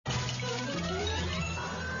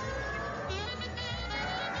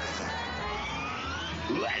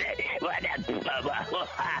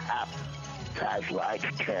Sounds like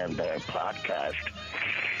Can Bear Podcast.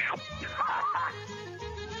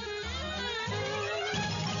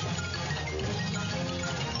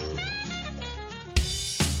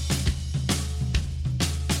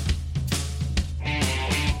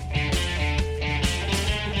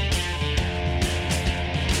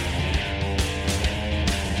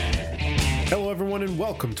 Hello everyone and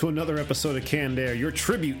welcome to another episode of Canned Air, your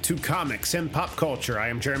tribute to comics and pop culture. I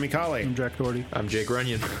am Jeremy Colley. I'm Jack Doherty. I'm Jake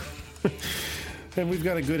Runyon. And we've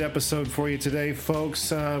got a good episode for you today,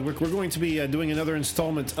 folks. We're going to be doing another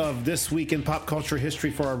installment of This Week in Pop Culture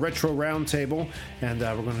History for our Retro Roundtable, and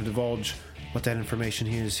we're going to divulge what that information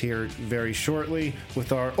is here very shortly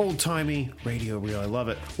with our old-timey radio reel. I love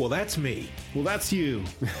it. Well, that's me. Well, that's you.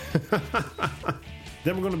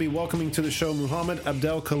 Then we're going to be welcoming to the show Muhammad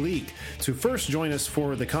Abdel Khaliq to first join us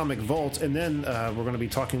for the Comic Vault, and then we're going to be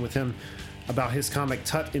talking with him about his comic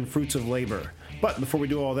Tut in Fruits of Labor. But before we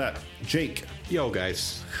do all that, Jake. Yo,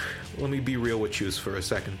 guys, let me be real with you for a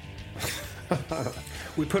second.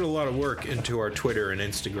 We put a lot of work into our Twitter and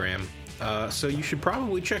Instagram, so you should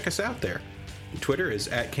probably check us out there. Twitter is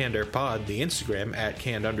 @CannedAirPod, the Instagram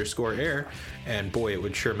 @Canned_Air, and boy, it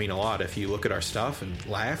would sure mean a lot if you look at our stuff and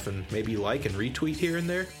laugh and maybe like and retweet here and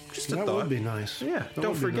there. Just a That thought. would be nice. Yeah, That don't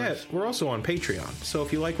would be forget, nice. we're also on Patreon, so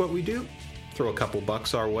if you like what we do, throw a couple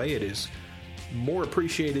bucks our way. It is more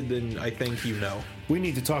appreciated than I think you know. We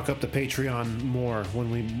need to talk up the Patreon more when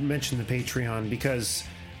we mention the Patreon because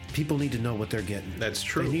people need to know what they're getting. That's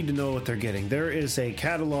true. They need to know what they're getting. There is a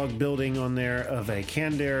catalog building on there of a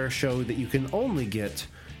Canned Air show that you can only get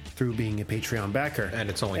through being a Patreon backer. And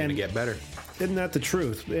it's only going to get better. Isn't that the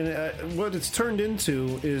truth? And what it's turned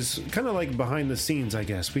into is kind of like behind the scenes, I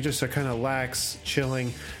guess. We just are kind of lax,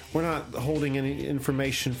 chilling. We're not holding any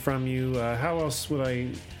information from you. How else would I...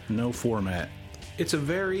 No format. It's a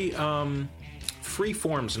very free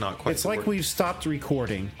form's not quite. It's the like word. we've stopped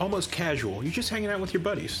recording. Almost casual. You're just hanging out with your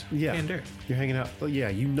buddies. Yeah. Canned Air. You're hanging out. Yeah,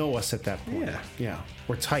 you know us at that point. Yeah. Yeah.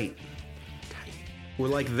 We're tight. We're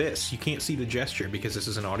like this. You can't see the gesture because this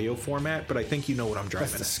is an audio format, but I think you know what I'm driving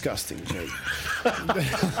That's at. disgusting, Jake.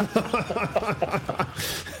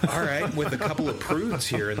 All right, with a couple of prudes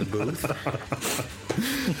here in the booth.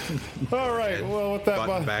 All right. Well, with that,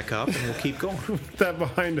 Button back up, and we'll keep going. with that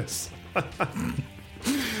behind us,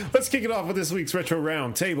 let's kick it off with this week's Retro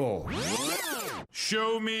Round Table.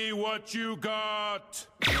 Show me what you got.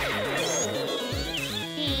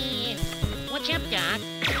 Hey, what's up, Doc?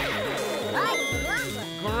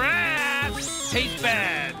 Grass tastes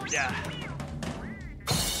bad.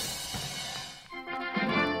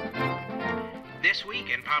 This week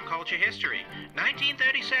in pop culture history,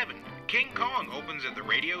 1937, King Kong opens at the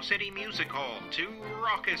Radio City Music Hall to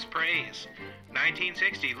raucous praise.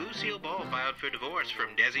 1960, Lucille Ball filed for divorce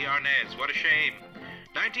from Desi Arnaz. What a shame.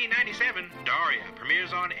 1997, Daria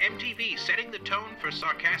premieres on MTV, setting the tone for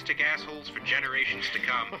sarcastic assholes for generations to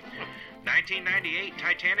come. 1998,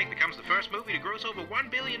 Titanic becomes the first movie to gross over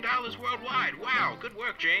 $1 billion worldwide. Wow, good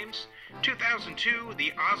work, James. 2002,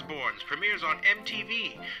 The Osbournes premieres on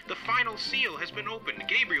MTV. The final seal has been opened.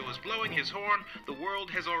 Gabriel is blowing his horn. The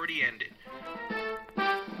world has already ended.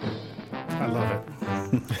 I love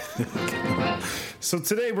it. So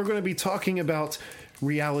today we're going to be talking about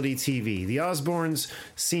reality TV. The Osbournes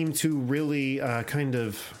seem to really kind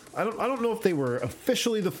of... I don't know if they were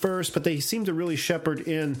officially the first, but they seem to really shepherd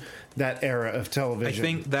in that era of television. I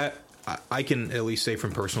think that I can at least say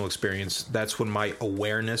from personal experience, that's when my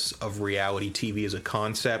awareness of reality TV as a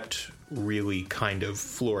concept really kind of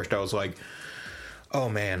flourished. I was like, oh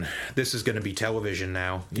man, this is going to be television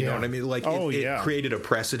now. You know what I mean? Like, it created a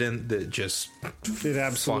precedent that just it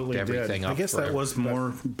absolutely fucked everything up. I guess forever. that was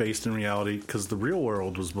more based in reality because the real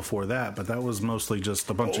world was before that, but that was mostly just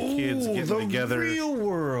a bunch of kids getting together. The real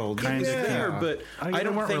world. Kind of there, but I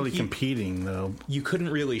don't weren't think really you- competing though. You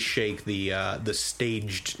couldn't really shake the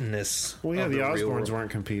stagedness. Well, yeah, of the real Osbournes world.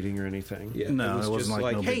 weren't competing or anything. Yeah, No, was it wasn't just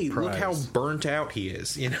like no hey, big look how prize. burnt out he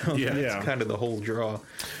is. You know, Yeah. that's Yeah. kind of the whole draw.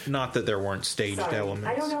 Not that there weren't staged elements.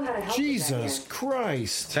 I don't know how to help you Jesus back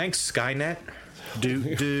Christ. Thanks, Skynet.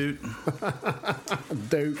 Dude.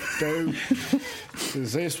 Dope.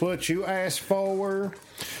 Is this what you asked for?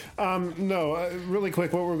 No, really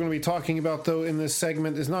quick, what we're going to be talking about, though, in this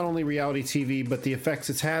segment is not only reality TV, but the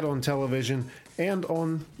effects it's had on television and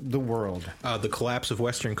on the world. The collapse of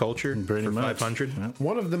Western culture Pretty for much. 500. Yeah.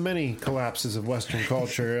 One of the many collapses of Western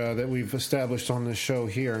culture that we've established on this show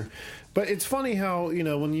here. But it's funny how, you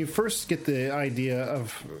know, when you first get the idea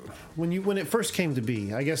of when it first came to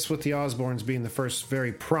be, I guess with the Osbournes being the first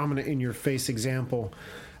very prominent in your face example,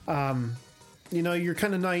 you know, you're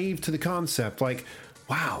kind of naive to the concept. Like,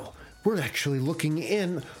 wow, we're actually looking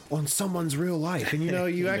in on someone's real life. And,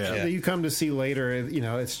 you actually, you come to see later,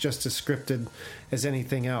 it's just as scripted as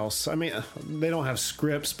anything else. I mean, they don't have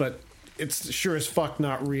scripts, but it's sure as fuck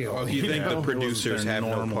not real. Well, if you think the producers have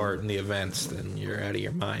no part in the events, then you're out of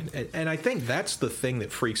your mind. And I think that's the thing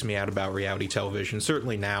that freaks me out about reality television,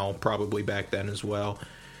 certainly now, probably back then as well,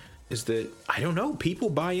 is that, I don't know, people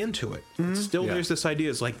buy into it. Still, there's this idea,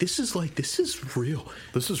 it's like, this is real.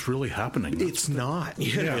 This is really happening. It's not.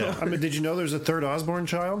 You know? I mean, did you know there's a third Osborne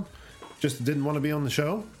child? Just didn't want to be on the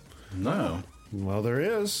show? No. Well, there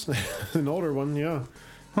is. An older one, yeah.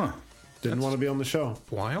 Huh. Didn't want to be on the show.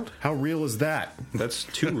 Wild? How real is that? That's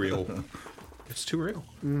too real. It's too real.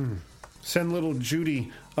 Send little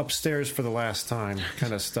Judy upstairs for the last time,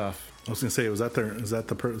 kind of stuff. I was going to say, is that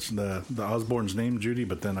the person, the Osborne's name, Judy?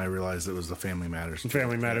 But then I realized it was the Family Matters.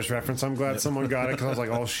 Family Matters reference. I'm glad someone got it because I was like,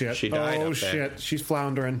 oh shit. She died. Oh shit. She's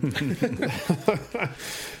floundering.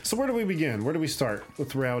 So where do we begin? Where do we start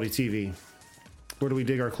with reality TV? Where do we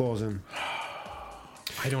dig our claws in?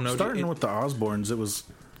 I don't know. Starting with the Osbornes, it was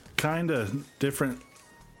kind of different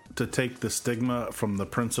to take the stigma from the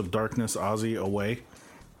Prince of Darkness, Ozzy, away,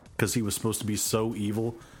 because he was supposed to be so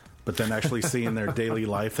evil, but then actually seeing their daily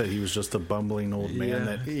life that he was just a bumbling old man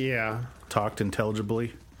that talked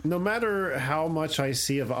intelligibly. No matter how much I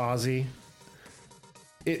see of Ozzy,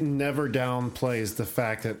 it never downplays the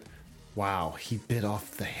fact that, wow, he bit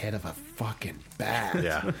off the head of a fucking bat.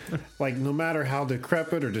 Yeah. Like, no matter how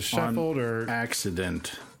decrepit or disheveled or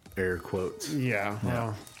accident, air quotes. Yeah.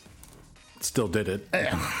 Well, still did it.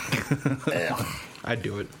 I'd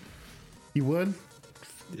do it. You would?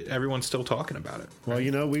 Everyone's still talking about it.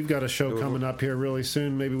 Well, we've got a show coming up here really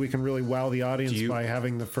soon. Maybe we can really wow the audience by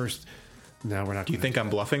having the first... No, we're not. Do you think I'm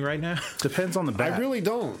bluffing right now? Depends on the bat. I really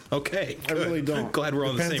don't. Okay. I really don't. Glad we're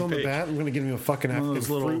on the same page. Depends on the bat. I'm going to give you a fucking African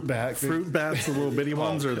fruit bat. Fruit bats, the little bitty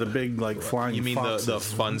ones, or the big, like, flying You mean foxes? the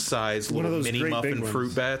fun-sized little mini muffin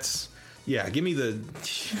fruit bats? Yeah, give me the...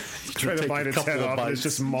 Try to bite its head off and it's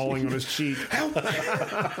just mauling on his cheek. Help!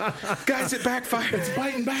 Guys, it backfired. It's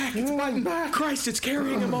biting back. It's biting back. Christ, it's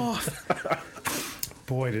carrying him off.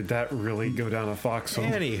 Boy, did that really go down a foxhole.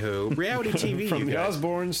 Anywho, reality TV, from the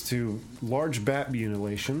Osbournes to large bat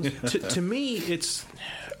mutilations. To me, it's...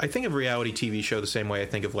 I think of reality TV show the same way I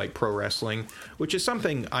think of, like, pro wrestling, which is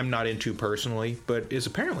something I'm not into personally, but is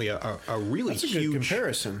apparently a really huge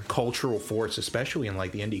comparison. Cultural force, especially in,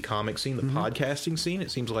 like, the indie comic scene, the podcasting scene. It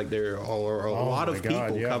seems like there are a lot of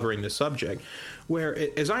people covering the subject, where,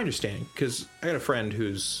 as I understand, because I got a friend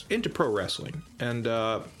who's into pro wrestling, and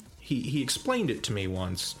he explained it to me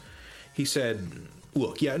once. He said,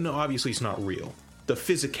 look, obviously it's not real. The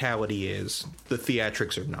physicality is, the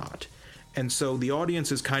theatrics are not. And so the audience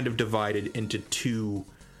is kind of divided into two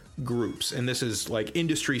groups. And this is like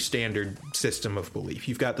industry standard system of belief.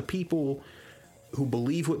 You've got the people who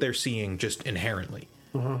believe what they're seeing just inherently,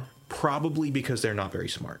 probably because they're not very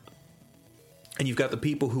smart. And you've got the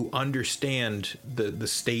people who understand the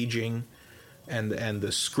staging and the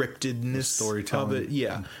scriptedness storytelling of it.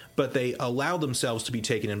 Yeah. But they allow themselves to be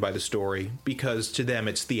taken in by the story because to them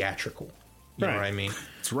it's theatrical. You know what I mean?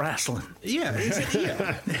 It's wrestling.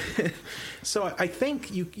 Yeah. So I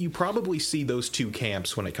think you probably see those two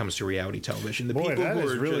camps when it comes to reality television. The people that who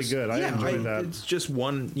is are really just, good. I enjoy that. It's just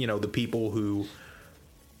one, the people who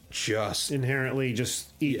just inherently just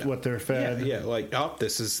eat what they're fed. Yeah, like,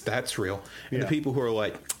 that's real. And the people who are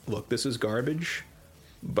like, look, this is garbage,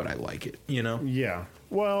 but I like it, Yeah.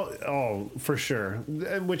 Well, for sure.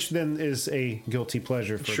 Which then is a guilty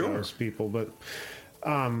pleasure for those people. But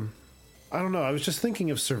I don't know. I was just thinking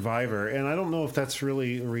of Survivor, and I don't know if that's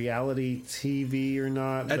really reality TV or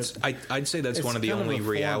not. I'd say that's one of the only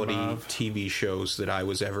reality TV shows that I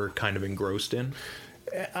was ever kind of engrossed in.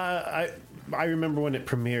 I remember when it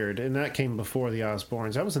premiered, and that came before the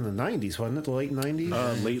Osbournes. That was in the 90s, wasn't it? The late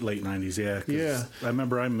 90s? Late 90s, yeah. Yeah. I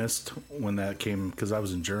remember I missed when that came, because I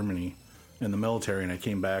was in Germany in the military, and I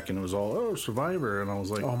came back, and it was all, Survivor, and I was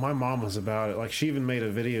like... Oh, my mom was about it. Like, she even made a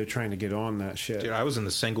video trying to get on that shit. Dude, I was in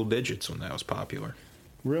the single digits when that was popular.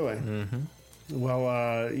 Really? Mm-hmm. Well,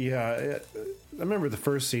 I remember the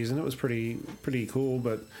first season. It was pretty cool,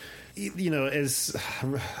 but... as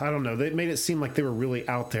I don't know, they made it seem like they were really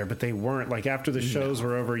out there, but they weren't. Like, after the shows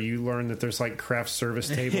were over, you learn that there's like craft service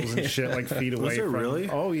tables and shit like feet away. Was there really?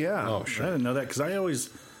 Oh yeah. Oh sure. I didn't know that because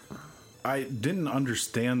I didn't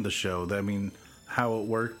understand the show. I mean, how it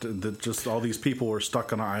worked. That just all these people were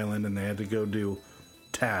stuck on an island and they had to go do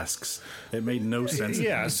tasks. It made no sense.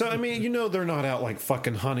 Yeah. So I mean, they're not out like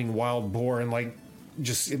fucking hunting wild boar and like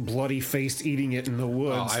just bloody faced eating it in the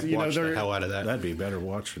woods. I'd watch the hell out of that. That'd be better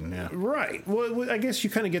watching, yeah. Right. Well, I guess you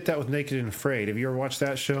kind of get that with Naked and Afraid. Have you ever watched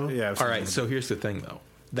that show? Yeah. All right, so here's the thing, though.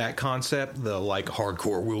 That concept, the like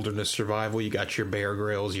hardcore wilderness survival, you got your Bear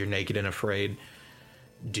Grylls, you're Naked and Afraid.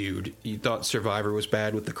 Dude, you thought Survivor was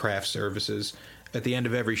bad with the craft services. At the end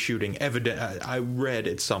of every shooting, I read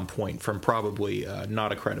at some point from probably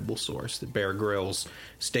not a credible source that Bear Grylls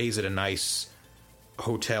stays at a nice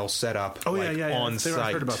hotel setup on site.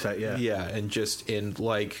 I heard about that, yeah. Yeah, and just in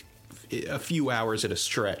like a few hours at a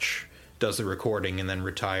stretch does the recording and then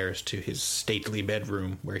retires to his stately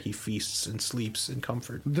bedroom where he feasts and sleeps in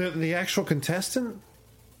comfort. The actual contestant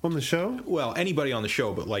on the show? Well, anybody on the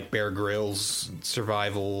show, but like Bear Grylls,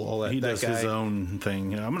 survival, all that. He that does guy. his own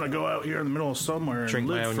thing. I'm going to go out here in the middle of somewhere Drink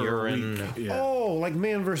and my live own for a urine. week. Yeah. Oh, like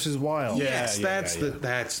Man vs. Wild. Yes, that's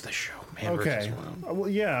the show. Man versus Okay. Wild. Well,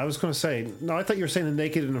 yeah, I was going to say. No, I thought you were saying the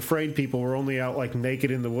Naked and Afraid people were only out like naked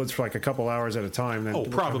in the woods for like a couple hours at a time. Then Oh,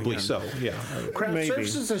 coming probably in. so. Yeah. Craft Maybe.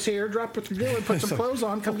 Services is here. Drop what you're doing. Put some clothes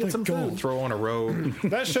on. Come get some food. Throw on a robe.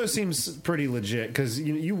 That show seems pretty legit because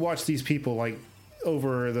you watch these people like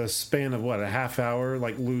over the span of a half hour,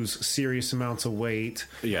 like lose serious amounts of weight,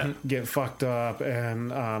 Yeah. get fucked up,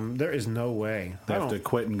 and there is no way. They have to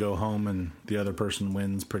quit and go home, and the other person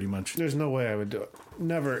wins pretty much. There's no way I would do it.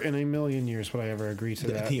 Never in a million years would I ever agree to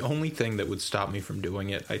that. The only thing that would stop me from doing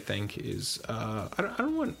it, I think, is I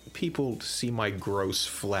don't want people to see my gross,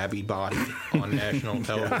 flabby body on national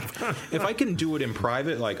television. If I can do it in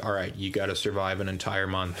private, like, all right, you got to survive an entire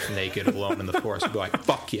month naked alone in the forest, I'd be like,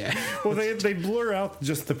 fuck yeah. Well, they blur out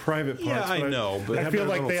just the private parts. Yeah, I know, but I feel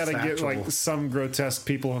like they their ought to little get like satchel. some grotesque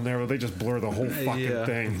people in there where they just blur the whole fucking Yeah.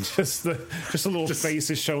 thing. Just a little face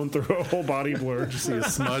is shown through a whole body blur. See a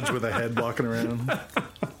smudge with a head walking around.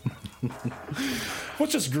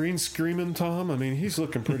 What's this green screaming, Tom? I mean, he's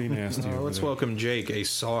looking pretty nasty. over Let's there. welcome Jake, a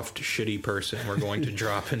soft, shitty person we're going to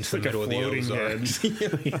drop into the Like a middle of the floating Ozarks.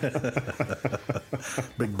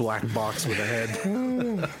 Big black box with a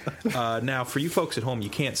head. Now, for you folks at home, you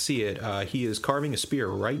can't see it. He is carving a spear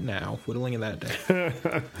right now, whittling in that day.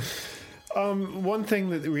 One thing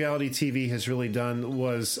that reality TV has really done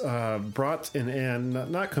was brought an end,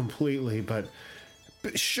 not completely, but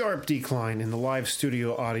sharp decline in the live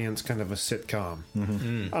studio audience, kind of a sitcom.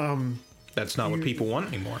 That's not what people want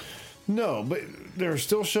anymore. No, but there are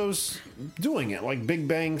still shows doing it, like Big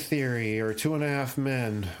Bang Theory or 2.5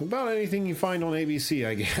 Men, about anything you find on ABC,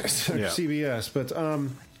 I guess, or Yeah. CBS. But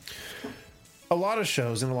a lot of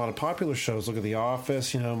shows and a lot of popular shows, look at The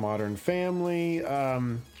Office, Modern Family.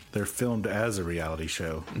 They're filmed as a reality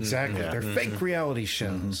show. Exactly. They're fake reality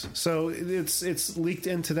shows. So it's leaked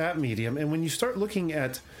into that medium. And when you start looking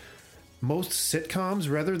at most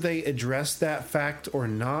sitcoms, whether they address that fact or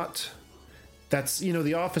not, that's,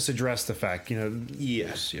 The Office addressed the fact,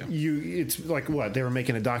 Yes, yeah. it's like what? They were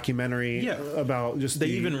making a documentary about just They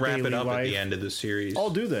the even wrap it daily up life. at the end of the series. Oh,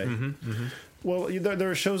 do they? Well,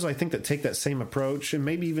 there are shows I think that take that same approach and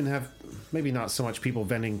maybe even have not so much people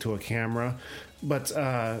venting to a camera, but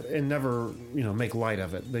and never make light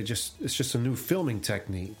of it. It's just a new filming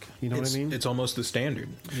technique. You know what I mean? It's almost the standard.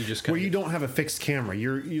 You just Where you don't have a fixed camera.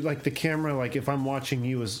 You like the camera. Like if I'm watching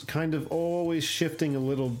you, is kind of always shifting a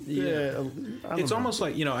little bit. Yeah. I don't It's know. almost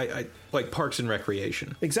like I like Parks and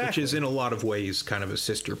Recreation, Exactly. which is in a lot of ways kind of a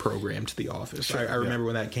sister program to The Office. I remember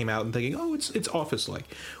when that came out and thinking, oh, it's Office like.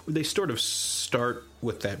 They sort of start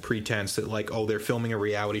with that pretense that like, oh, they're filming a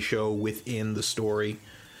reality show within the story,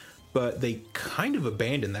 but they kind of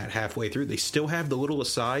abandon that halfway through. They still have the little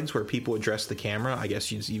asides where people address the camera. I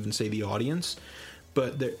guess you'd even say the audience,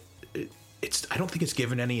 but I don't think it's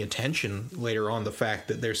given any attention later on, the fact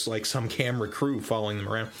that there's like some camera crew following them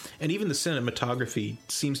around. And even the cinematography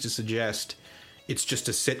seems to suggest it's just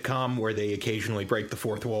a sitcom where they occasionally break the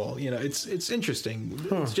fourth wall. It's interesting.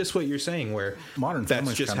 It's just what you're saying, where Modern that's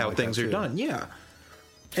Family's just kinda how like things that, are too. done. Yeah.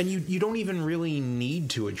 And you don't even really need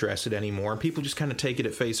to address it anymore. People just kind of take it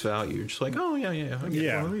at face value. You're just like, oh, yeah. I get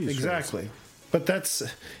Yeah, one of these exactly. But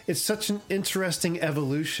it's such an interesting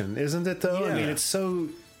evolution, isn't it? Though I mean, Yeah.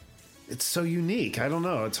 it's so unique. I don't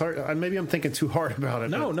know. It's hard. Maybe I'm thinking too hard about it.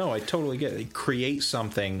 No, I totally get it. They create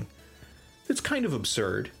something that's kind of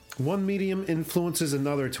absurd. One medium influences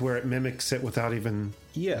another to where it mimics it without even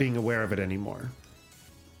being aware of it anymore.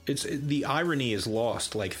 The irony is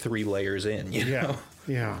lost like 3 layers in. You know?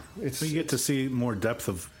 Yeah. It's You get to see more depth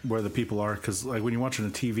of where the people are, because like when you're watching a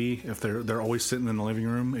TV, if they're always sitting in the living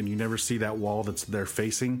room and you never see that wall that's they're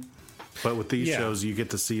facing. But with these shows, you get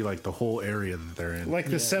to see like the whole area that they're in. like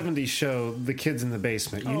the 70s show, The Kids in the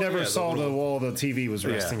Basement. You never yeah, saw the wall the TV was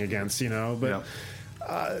resting Yeah. against, But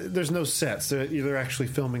there's no sets. They're actually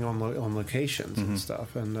filming on locations and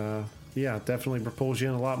stuff. And yeah, it definitely pulls you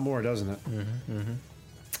in a lot more, doesn't it?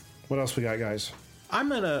 What else we got, guys? I'm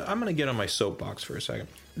gonna get on my soapbox for a second.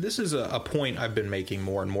 This is a point I've been making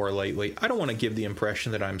more and more lately. I don't want to give the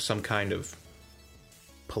impression that I'm some kind of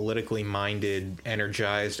politically minded,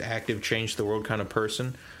 energized, active, change the world kind of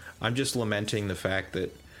person. I'm just lamenting the fact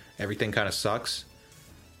that everything kind of sucks.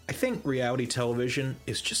 I think reality television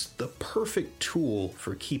is just the perfect tool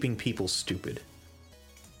for keeping people stupid.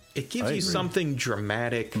 It gives you something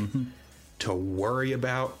dramatic to worry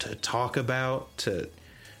about, to talk about, to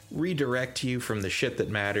redirect you from the shit that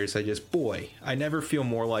matters. I never feel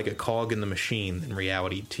more like a cog in the machine than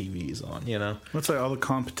reality TV is on, you know? Let's say all the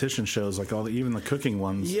competition shows, like even the cooking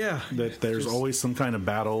ones. Yeah. That there's always some kind of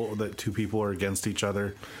battle that two people are against each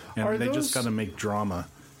other, and they just kind of make drama.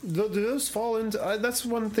 Do those fall into... that's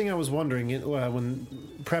one thing I was wondering when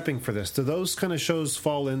prepping for this. Do those kind of shows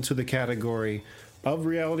fall into the category of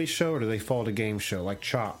reality show, or do they fall to game show, like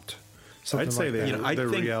Chopped? I'd say like they're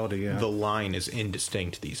reality, yeah. The line is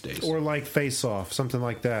indistinct these days. Or like Face Off, something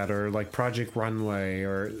like that, or like Project Runway,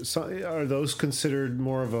 or are those considered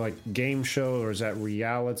more of a like game show, or is that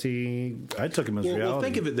reality? I took them as reality. Well,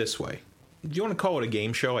 think of it this way. Do you want to call it a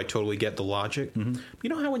game show? I totally get the logic. You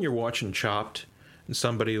know how when you're watching Chopped, and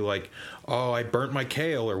somebody like, oh, I burnt my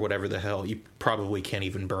kale or whatever the hell. You probably can't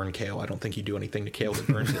even burn kale. I don't think you do anything to kale that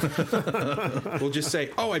burns it. We'll just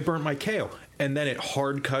say, oh, I burnt my kale. And then it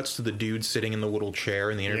hard cuts to the dude sitting in the little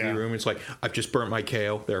chair in the interview room. It's like, I've just burnt my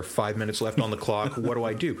kale. There are 5 minutes left on the clock. What do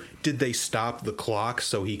I do? Did they stop the clock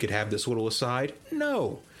so he could have this little aside?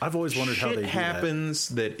 No. I've always wondered how they do that. Shit happens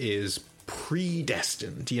that is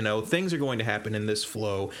predestined. You know, things are going to happen in this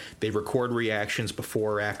flow. They record reactions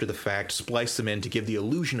before or after the fact, splice them in to give the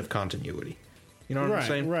illusion of continuity. You know what I'm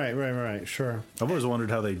saying? Right. Sure. I've always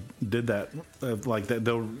wondered how they did that. Like that,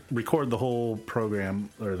 they'll record the whole program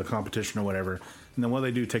or the competition or whatever, and then what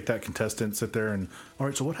they do, take that contestant, sit there, and all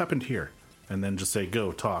right, so what happened here? And then just say,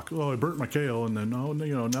 go, talk. Oh, I burnt my kale, and then no.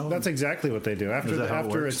 That's exactly what they do.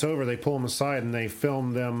 After it's over, they pull them aside and they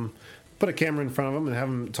film them. Put a camera in front of them and have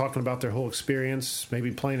them talking about their whole experience,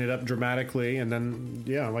 maybe playing it up dramatically, and then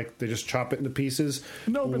like they just chop it into pieces,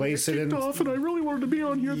 lace it in. Off, and I really wanted to be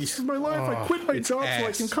on here. This is my life. I quit my job so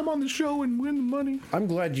I can come on the show and win the money. I'm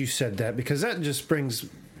glad you said that, because that just brings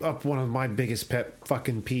up one of my biggest pet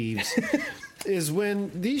fucking peeves. Is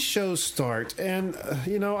when these shows start, and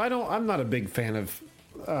I'm not a big fan of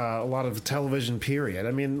a lot of television, period.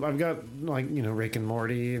 I mean, I've got Rick and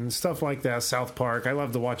Morty and stuff like that, South Park. I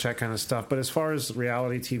love to watch that kind of stuff. But as far as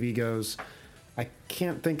reality TV goes, I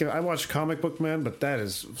can't think of... I watch Comic Book Man, but that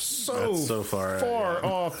is so far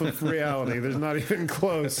off of reality. There's not even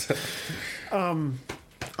close.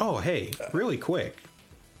 Oh, hey, really quick.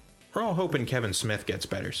 We're all hoping Kevin Smith gets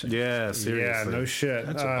better soon. Yeah, seriously. Yeah, no shit.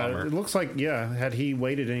 That's a bummer. It looks like, had he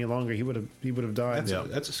waited any longer, he would have died.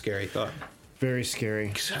 That's a scary thought. Very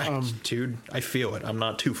scary. Dude, I feel it. I'm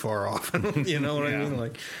not too far off. You know what I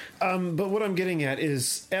mean? But what I'm getting at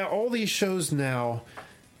is all these shows now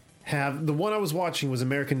have... The one I was watching was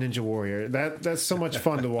American Ninja Warrior. That's so much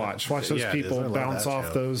fun to watch. Watch those people bounce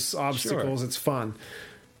off those obstacles. Sure. It's fun.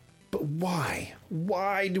 But why?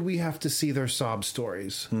 Why do we have to see their sob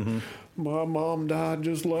stories? My mom died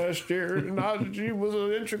just last year, and she was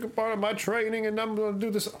an intricate part of my training, and I'm going to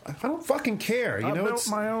do this. I don't fucking care. I built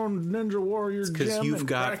my own Ninja Warrior gym. Because you've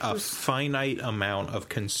got practice. A finite amount of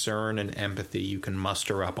concern and empathy you can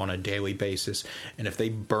muster up on a daily basis, and if they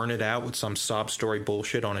burn it out with some sob story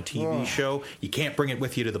bullshit on a TV show, you can't bring it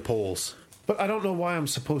with you to the polls. But I don't know why I'm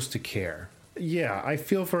supposed to care. Yeah, I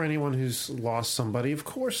feel for anyone who's lost somebody. Of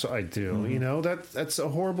course I do. You know, that's a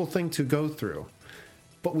horrible thing to go through.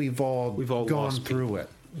 But we've all gone through it.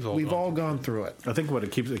 We've all gone through it. I think what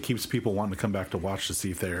it keeps people wanting to come back to watch to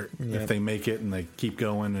see if they make it and they keep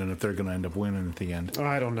going, and if they're going to end up winning at the end.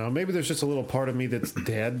 I don't know. Maybe there's just a little part of me that's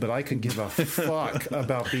dead, but I could give a fuck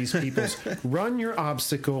about these people's... Run your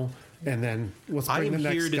obstacle, and then let's bring the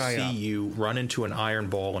next guy up. I'm here to see you run into an iron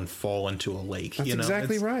ball and fall into a lake. That's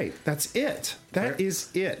exactly right. That's it. That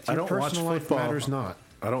is it. Your personal life matters not.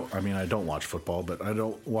 I don't watch football, but I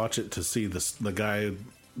don't watch it to see the guy,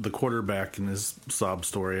 the quarterback, in his sob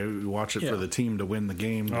story. I watch it for the team to win the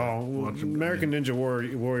game. American Ninja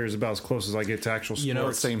Warrior is about as close as I get to actual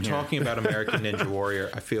sports. Same talking about American Ninja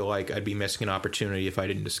Warrior, I feel like I'd be missing an opportunity if I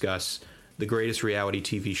didn't discuss the greatest reality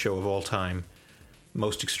TV show of all time,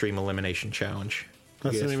 Most Extreme Elimination Challenge.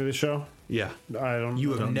 That's the name of the show? Yeah.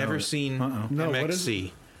 You have never seen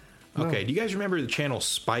MXC? Okay, do you guys remember the channel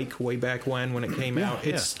Spike way back when it came out?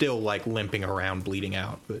 It's still like limping around, bleeding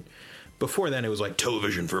out. But Before then, it was like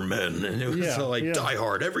television for men, and it was Die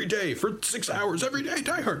Hard every day for 6 hours every day.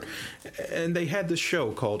 Die Hard, and they had this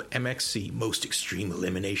show called MXC, Most Extreme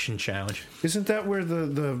Elimination Challenge. Isn't that where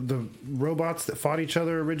the robots that fought each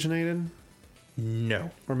other originated?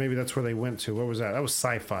 No, or maybe that's where they went to. What was that? That was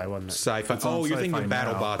Sci-Fi, wasn't it? Sci-Fi. Oh, you're thinking of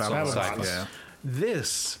BattleBots on Sci-Fi. Yeah.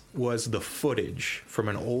 This was the footage from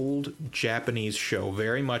an old Japanese show,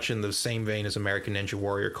 very much in the same vein as American Ninja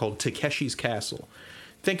Warrior, called Takeshi's Castle.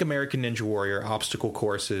 Think American Ninja Warrior, obstacle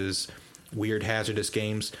courses, weird hazardous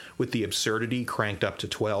games, with the absurdity cranked up to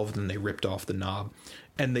 12, then they ripped off the knob.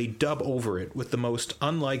 And they dub over it with the most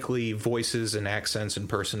unlikely voices and accents and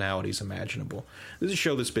personalities imaginable. This is a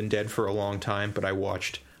show that's been dead for a long time, but I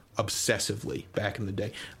watched obsessively back in the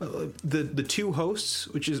day. The two hosts,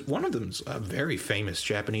 which is one of them's a very famous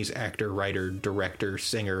Japanese actor, writer, director,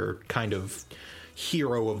 singer, kind of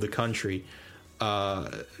hero of the country,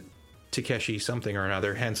 Takeshi something or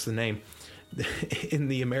another, hence the name. In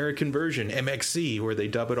the American version, MXC, where they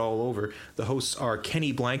dub it all over, the hosts are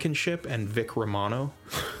Kenny Blankenship and Vic Romano.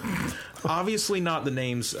 Obviously not the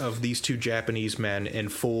names of these two Japanese men in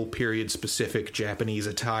full period-specific Japanese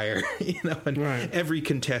attire. And every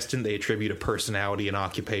contestant, they attribute a personality, an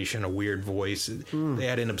occupation, a weird voice. They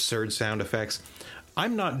add in absurd sound effects.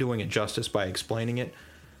 I'm not doing it justice by explaining it,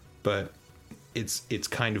 but it's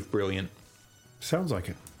kind of brilliant. Sounds like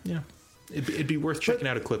it. Yeah. It'd be worth checking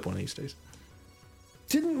out a clip one of these days.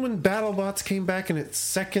 Didn't when BattleBots came back in its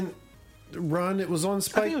second run, it was on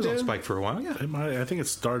Spike? I think it was on Spike for a while, yeah. I think it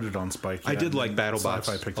started on Spike. I did like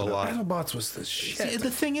BattleBots a lot. BattleBots was the shit. See,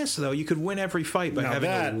 the thing is, though, you could win every fight by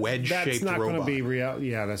having a wedge-shaped robot. That's not going to be real.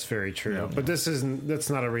 Yeah, that's very true. Yeah. But that's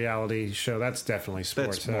not a reality show. That's definitely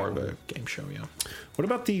sports. That's more of a game show, yeah. What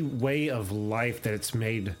about the way of life that it's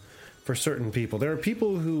made for certain people? There are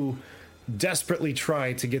people who desperately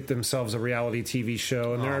try to get themselves a reality TV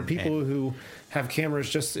show, and there are people who have cameras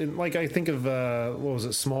just in, like I think of what was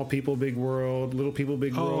it, Small People Big World, Little People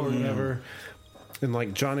Big World, or whatever, and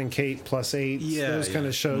like John and Kate +8, those kind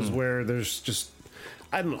of shows where there's just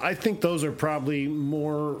I think those are probably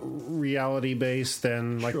more reality based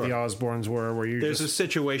than like the Osbournes were, where there's just a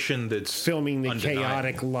situation that's filming the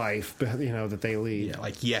chaotic life that they lead. Yeah,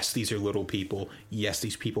 like yes, these are little people. Yes,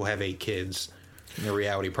 these people have 8 kids. And the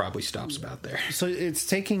reality probably stops about there. So it's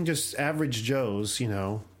taking just average Joes,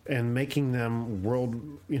 and making them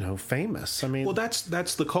world, famous. I mean, well, that's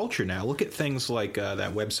the culture now. Look at things like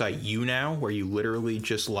that website YouNow, where you literally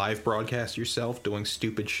just live broadcast yourself doing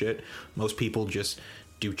stupid shit. Most people just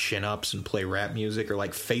do chin-ups and play rap music, or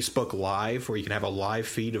like Facebook Live, where you can have a live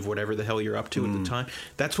feed of whatever the hell you're up to at the time.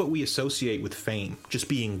 That's what we associate with fame, just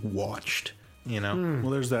being watched.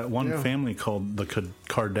 Well, there's that one family called the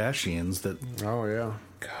Kardashians that. Oh yeah,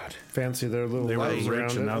 God, fancy their little. They were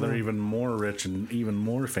rich, and now they're even more rich and even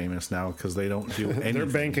more famous now because they don't do anything. Their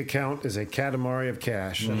bank account is a Katamari of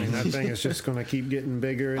cash. I mean, that thing is just going to keep getting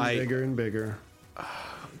bigger and bigger and bigger.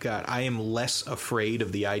 God, I am less afraid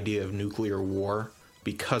of the idea of nuclear war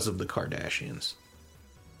because of the Kardashians.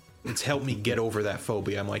 It's helped me get over that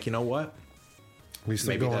phobia. I'm like, you know what?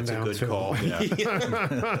 Maybe that's a good call.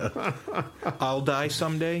 Yeah. I'll die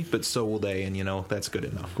someday, but so will they, and that's good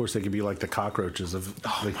enough. Of course, they could be like the cockroaches of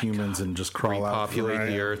the humans and just crawl out, repopulate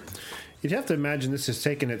the earth. You'd have to imagine this has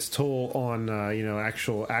taken its toll on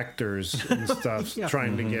actual actors and stuff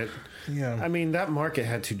trying to get. Yeah. I mean, that market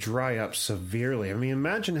had to dry up severely. I mean,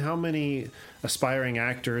 imagine how many aspiring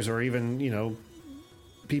actors, or even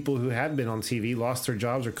people who had been on TV, lost their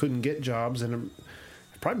jobs or couldn't get jobs, and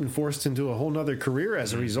probably been forced into a whole nother career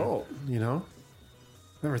as a result.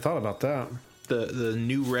 Never thought about that. The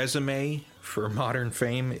new resume for modern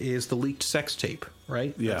fame is the leaked sex tape,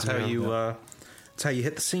 right? Yeah, that's how that's how you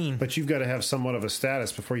hit the scene. But you've got to have somewhat of a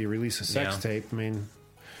status before you release a sex tape. I mean,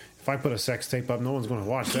 if I put a sex tape up, no one's going to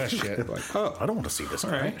watch that shit. Like, I don't want to see this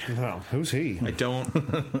guy. Right. No, who's he? I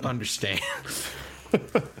don't understand.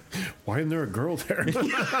 Why isn't there a girl there?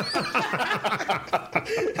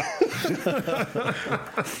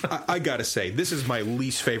 I gotta say, this is my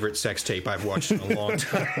least favorite sex tape I've watched in a long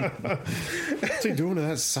time. What's he doing to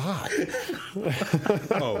that sock?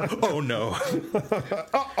 Oh no.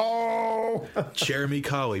 Uh-oh. Jeremy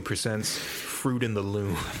Colley presents Fruit in the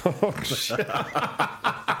Loom. Oh, shit.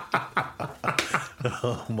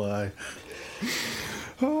 Oh my.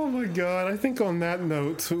 Oh my God! I think on that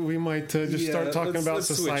note, we might just start talking about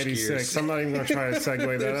Society 6. I'm not even going to try to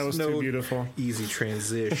segue that. That was too beautiful. Easy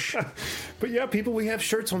transition. But yeah, people, we have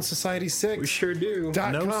shirts on Society 6. We sure do.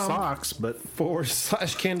 No socks, but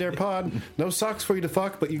 /CannedAirPod. No socks for you to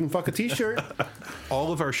fuck, but you can fuck a t-shirt.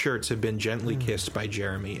 All of our shirts have been gently kissed by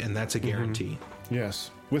Jeremy, and that's a guarantee.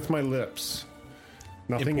 Yes, with my lips.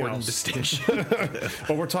 Nothing important else. distinction.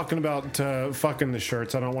 Well, we're talking about fucking the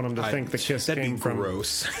shirts. I don't want them to think the kiss That'd came be from.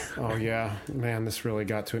 gross. Oh yeah, man, this really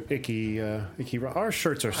got to an icky. Our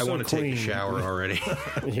shirts are so I want to clean. take a shower already.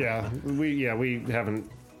 Yeah, we haven't.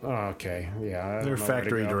 Okay, yeah, I don't They're know where to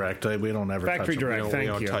factory go. direct. We don't ever Factory touch them. direct. We Thank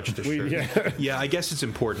don't you. touch the We- shirt. Yeah, I guess it's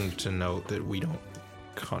important to note that we don't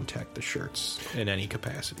contact the shirts in any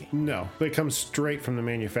capacity. No, they come straight from the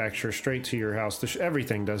manufacturer, straight to your house.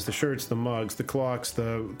 Everything does. The shirts, the mugs, the clocks,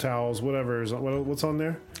 the towels, whatever is what's on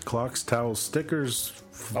there. Clocks, towels, stickers,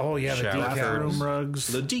 Oh yeah, the Shower decals. bathroom rugs.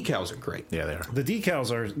 The decals are great. Yeah, they are. The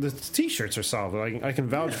decals are the t-shirts are solid. I can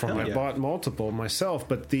vouch for them. hell I yeah. bought multiple myself,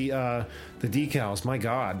 but the decals, my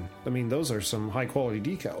God, I mean those are some high quality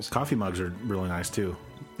decals. Coffee mugs are really nice too.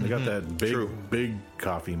 They got that big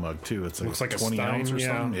coffee mug too. It's like, Looks like a 20 Stein, ounce or yeah.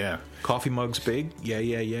 something. Yeah, Coffee mugs big? Yeah.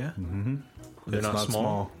 Mm-hmm. They're it's not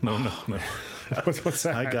small. No. What's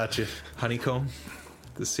that? I got you. Honeycomb,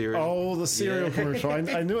 the cereal. Oh, the cereal commercial.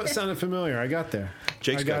 I knew it sounded familiar. I got there.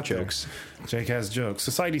 Jake's I got there. jokes. Jake has jokes.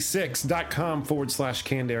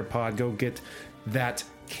 Society6.com/Canned Air Pod. Go get that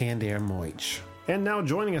Canned Air Moich. And now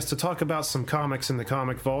joining us to talk about some comics in the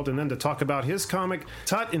Comic Vault and then to talk about his comic,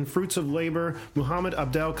 Tut in Fruits of Labor, Muhammad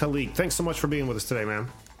Abdel Khalik. Thanks so much for being with us today, man.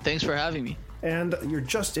 Thanks for having me. And you're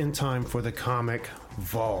just in time for the Comic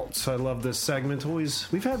Vault. I love this segment.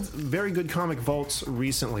 We've had very good Comic Vaults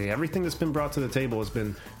recently. Everything that's been brought to the table has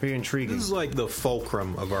been very intriguing. This is like the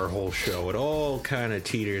fulcrum of our whole show. It all kind of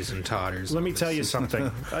teeters and totters. Let me tell you something.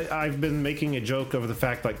 I've been making a joke over the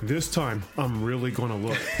fact, like, this time I'm really going to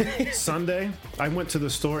look. Sunday, I went to the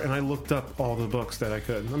store and I looked up all the books that I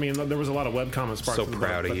could. I mean, there was a lot of webcomics parts So of the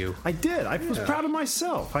proud book, of but you. I did. I was proud of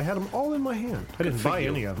myself. I had them all in my hand. I didn't buy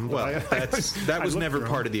any of them. But Well, that was never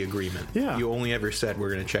part of the agreement. Yeah. You only ever said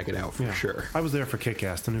we're going to check it out for sure. I was there for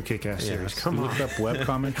Kick-Ass, the new Kick-Ass series. Come You on. looked up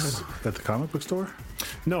webcomics at the comic book store?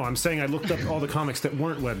 No, I'm saying I looked up all the comics that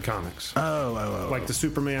weren't webcomics. Oh. Like the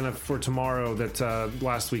Superman for Tomorrow that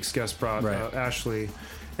last week's guest brought, Right. Ashley.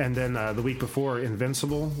 And then the week before,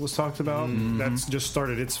 Invincible was talked about. That's just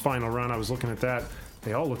started its final run. I was looking at that.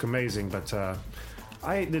 They all look amazing, but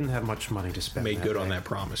I didn't have much money to spend. Made good on day. that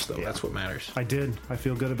promise, though. That's what matters. I did. I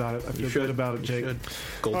feel good about it. I feel good about it, Jake. You should.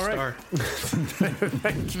 Gold All right. star.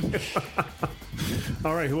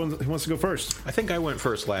 All right, who wants to go first? I think I went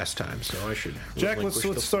first last time, so I should. Jack, relinquish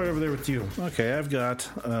let's start over there with you. Okay, I've got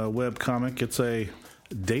a webcomic. It's a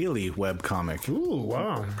daily webcomic. Ooh,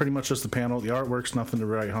 wow. Pretty much just the panel. The artwork's nothing to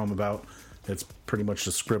write home about. It's pretty much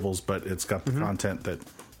just scribbles, but it's got the content that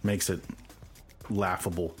makes it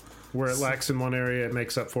laughable. Where it lacks in one area, it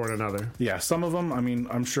makes up for it in another. Yeah, some of them, I mean,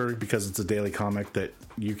 I'm sure because it's a daily comic that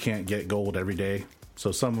you can't get gold every day.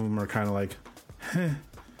 So some of them are kind of like,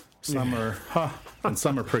 some are, and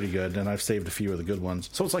some are pretty good. And I've saved a few of the good ones.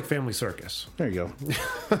 So it's like Family Circus. There you go.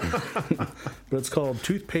 But it's called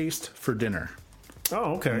Toothpaste for Dinner.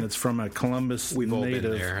 Oh, okay. And it's from a Columbus We've all been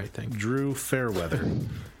native, there, I think. Drew Fairweather.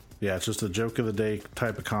 Yeah, it's just a joke of the day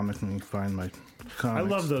type of comic, and you can find my comics. I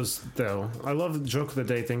love those, though. I love the joke of the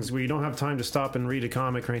day things where you don't have time to stop and read a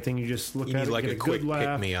comic or anything. You just look You at need it, like get a quick good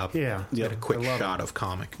laugh. pick me up. Yeah. Get a quick I love shot it. of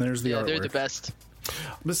comic. There's the Yeah, artwork. they're the best.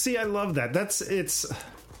 But see, I love that.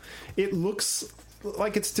 It looks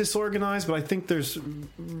like it's disorganized, but I think there's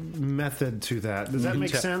method to that. Does that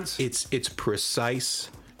make sense? It's precise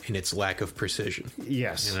in its lack of precision.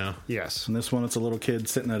 Yes. You know? Yes. And this one, it's a little kid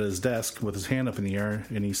sitting at his desk with his hand up in the air,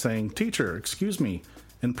 and he's saying, "Teacher, excuse me.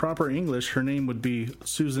 In proper English, her name would be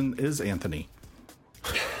Susan is Anthony."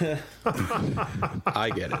 I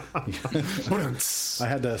get it. I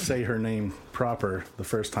had to say her name proper the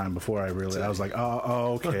first time before I really. I was like,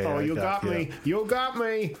 "Oh, okay." Oh, I you got me. yeah. You got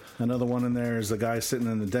me. Another one in there is a guy sitting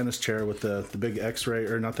in the dentist chair with the big X-ray,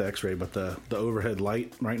 or not the X-ray, but the overhead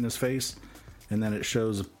light right in his face, and then it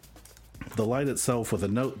shows the light itself with a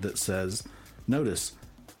note that says, "Notice,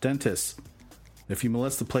 dentist, if you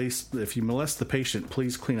molest the patient,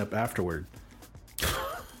 please clean up afterward."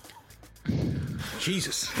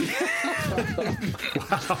 Jesus.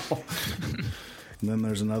 And then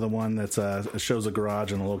there's another one that's it shows a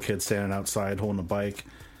garage and a little kid standing outside holding a bike,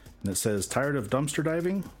 and it says, "Tired of dumpster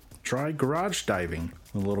diving? Try garage diving."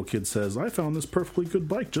 And the little kid says, "I found this perfectly good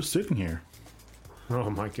bike just sitting here." Oh,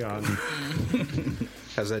 my God.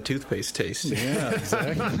 How's that toothpaste taste? Yeah,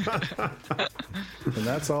 exactly. And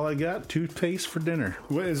that's all I got. Toothpaste for dinner.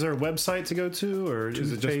 Is there a website to go to, or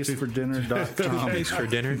is it just Toothpastefordinner.com. Toothpaste for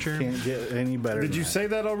dinner, Germ? Can't get any better. Did than you that. say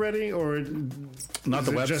that already, or Not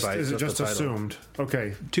the website? Is it just the title. assumed?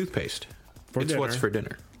 Okay. Toothpaste. For It's dinner. what's for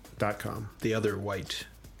dinner. .com. The other white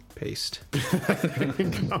paste.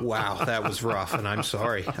 Wow, that was rough, and I'm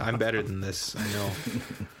sorry. I'm better than this. I know.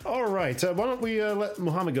 All right. Why don't we let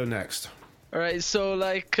Muhammad go next? All right, so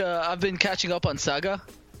I've been catching up on Saga.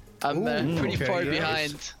 I'm pretty far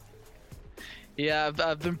behind. Yeah,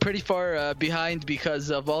 I've been pretty far behind because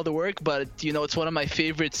of all the work, but it's one of my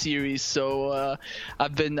favorite series. So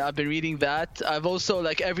I've been reading that. I've also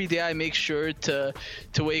every day I make sure to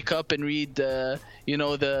wake up and read the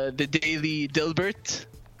daily Dilbert.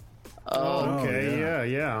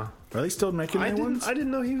 Yeah. Are they still making new ones? I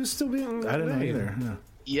didn't know he was still being. I didn't know either.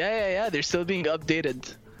 Yeah. They're still being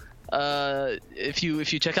updated. If you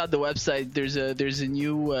check out the website, there's a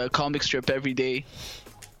new comic strip every day.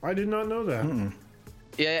 I did not know that.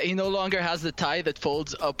 Yeah, he no longer has the tie that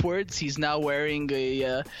folds upwards. He's now wearing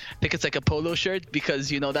I think it's like a polo shirt because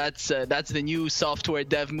that's the new software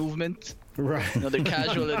dev movement. Right. They're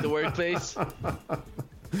casual in the workplace.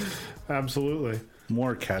 Absolutely.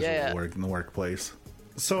 More casual work in the workplace.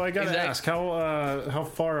 So I gotta ask,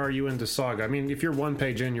 how far are you into Saga? I mean, if you're one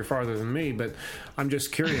page in, you're farther than me, but I'm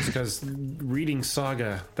just curious because reading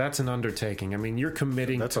Saga, that's an undertaking. I mean, you're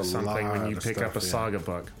committing to something when you pick up a Saga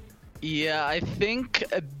book. Yeah, I think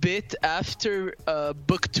a bit after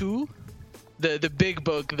book 2, the big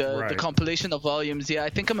book, the compilation of volumes. Yeah, I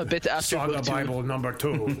think I'm a bit after Saga book 2. Bible number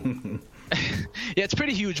 2. Yeah, it's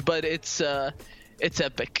pretty huge, but it's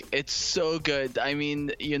epic. It's so good. I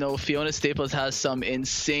mean, Fiona Staples has some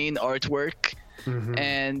insane artwork,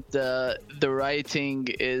 and the writing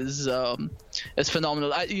is phenomenal.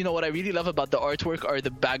 What I really love about the artwork are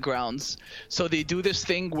the backgrounds. So they do this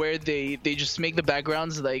thing where they just make the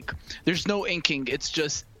backgrounds there's no inking. It's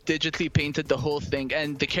just digitally painted, the whole thing,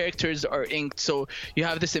 and the characters are inked, so you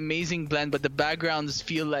have this amazing blend, but the backgrounds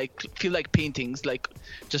feel like paintings,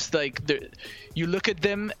 you look at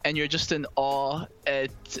them and you're just in awe at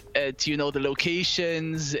the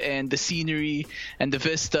locations and the scenery and the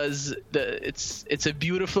vistas. It's a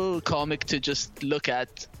beautiful comic to just look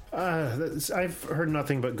at. I've heard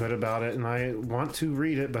nothing but good about it, and I want to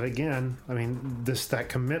read it. But again, I mean, that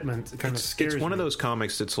commitment kind of scares me. It's one of those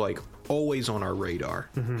comics that's always on our radar.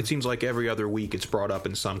 It seems like every other week it's brought up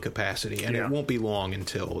in some capacity, and it won't be long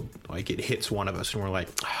until it hits one of us, and we're like,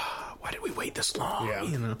 "Why did we wait this long?"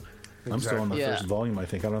 Yeah. I'm still on the first volume. I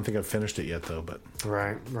think I don't think I've finished it yet, though. But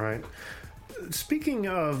right. Speaking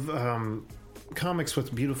of comics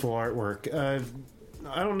with beautiful artwork.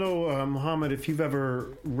 I don't know, Muhammad, if you've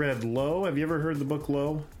ever read Low. Have you ever heard the book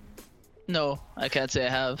Low? No, I can't say I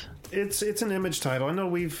have. It's an Image title. I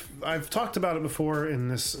know I've talked about it before in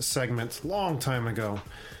this segment, long time ago.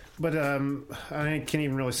 But I can't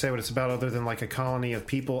even really say what it's about other than a colony of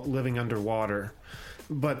people living underwater.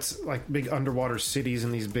 But big underwater cities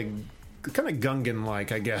and these big, kind of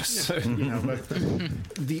Gungan-like, I guess. But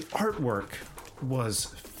the artwork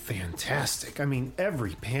was fantastic. I mean,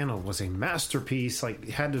 every panel was a masterpiece,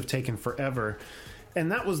 had to have taken forever.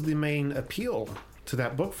 And that was the main appeal to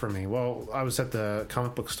that book for me. Well, I was at the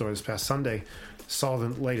comic book store this past Sunday, saw the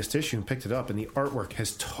latest issue and picked it up, and the artwork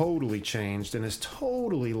has totally changed and has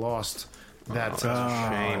totally lost that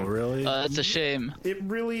shame. Really? That's a shame. It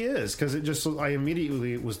really is, because I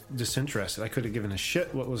immediately was disinterested. I could have given a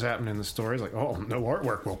shit what was happening in the story. It's no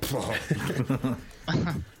artwork. Well,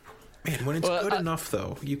 Man, when it's good enough,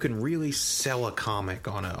 though, you can really sell a comic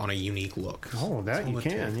on a unique look. Oh, that you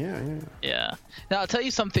can, yeah. Now, I'll tell you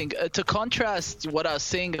something. To contrast what I was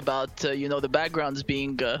saying about, the backgrounds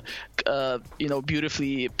being,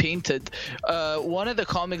 beautifully painted, one of the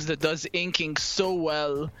comics that does inking so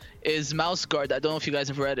well is Mouse Guard. I don't know if you guys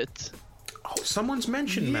have read it. Oh, someone's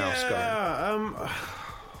mentioned Mouse Guard.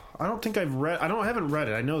 I don't think I've read. I haven't read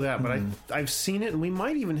it. I know that, but I've seen it, and we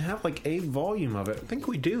might even have a volume of it. I think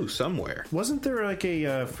we do somewhere. Wasn't there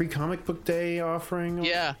a free comic book day offering?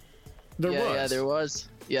 Yeah, there was. Yeah, there was.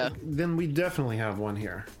 Yeah. Then we definitely have one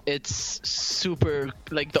here. It's super.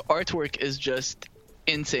 The artwork is just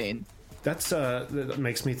insane. That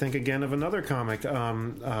makes me think again of another comic,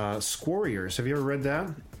 Squarriors. Have you ever read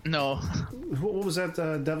that? No. What was that?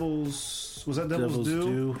 Devil's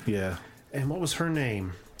Due? Yeah. And what was her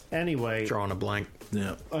name? Anyway, drawing a blank.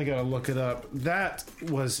 Yeah, I gotta look it up. That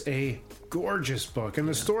was a gorgeous book, and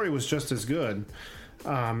the story was just as good,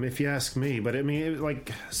 if you ask me. But I mean,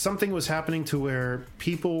 something was happening to where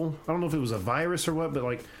people, I don't know if it was a virus or what,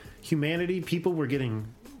 but humanity, people were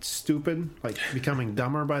getting stupid, becoming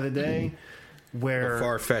dumber by the day. Where a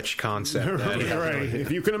far-fetched concept, right?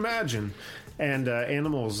 If you can imagine. And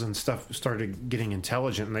animals and stuff started getting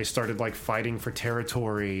intelligent, and they started fighting for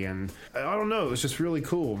territory, and I don't know, it was just really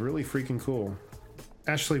cool, really freaking cool.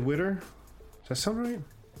 Ashley Witter, does that sound right?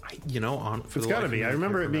 It's got to be. I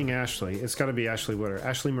remember it being Ashley. It's got to be Ashley Witter,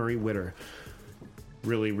 Ashley Marie Witter.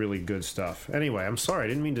 Really, really good stuff. Anyway, I'm sorry. I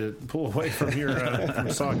didn't mean to pull away from your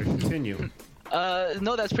from saga. Continue.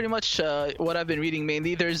 No, that's pretty much what I've been reading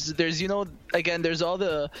mainly. There's again, there's all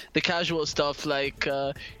the casual stuff like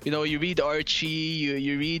you read Archie,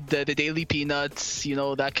 you read the Daily Peanuts,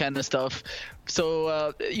 that kind of stuff.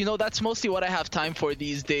 So that's mostly what I have time for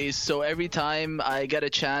these days. So every time I get a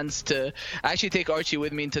chance to actually take Archie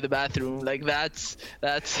with me into the bathroom, like that's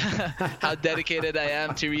how dedicated I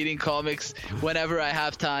am to reading comics whenever I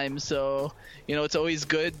have time. So it's always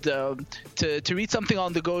good to read something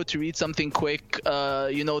on the go, to read something quick.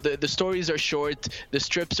 The stories are short, the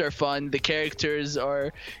strips are fun, the characters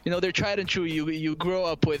are they're tried and true. You grow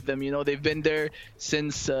up with them. They've been there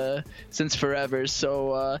since forever.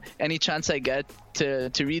 So any chance I get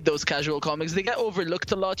to read those casual comics, they get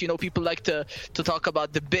overlooked a lot. People like to talk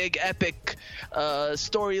about the big epic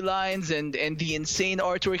storylines and the insane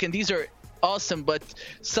artwork, and these are awesome, but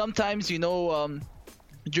sometimes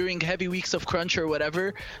during heavy weeks of crunch or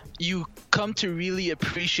whatever, you come to really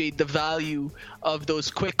appreciate the value of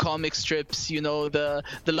those quick comic strips, the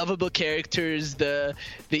lovable characters, the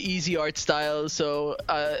easy art style. So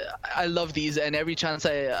I love these, and every chance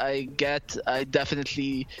I get, I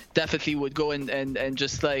definitely would go and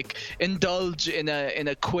just like indulge in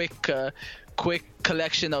a quick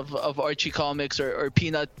collection of Archie comics or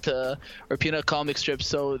Peanut comic strips.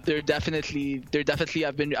 So they're definitely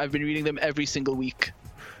I've been reading them every single week.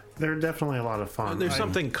 They're definitely a lot of fun. There's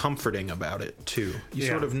something comforting about it too. You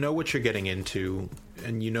sort of know what you're getting into,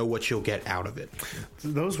 and you know what you'll get out of it.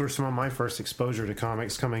 Those were some of my first exposure to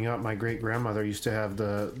comics coming up. My great grandmother used to have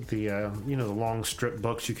the long strip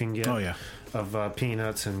books you can get. Oh yeah. Of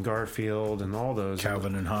Peanuts and Garfield and all those.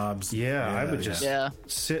 Calvin and Hobbes. Yeah, I would just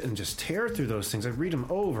sit and just tear through those things. I'd read them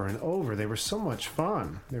over and over. They were so much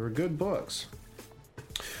fun. They were good books.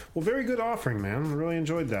 Well, very good offering, man. I really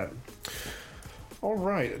enjoyed that. All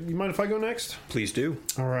right. You mind if I go next? Please do.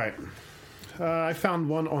 All right. I found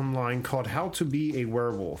one online called How to Be a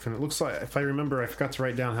Werewolf. And it looks like, if I remember, I forgot to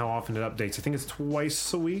write down how often it updates. I think it's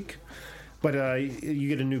twice a week. But you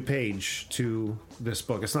get a new page to this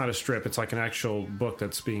book. It's not a strip. It's like an actual book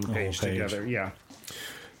that's being paged together. Yeah.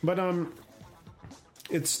 But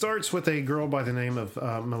it starts with a girl by the name of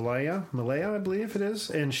Malaya, I believe it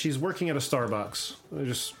is. And she's working at a Starbucks.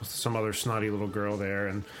 Just with some other snotty little girl there.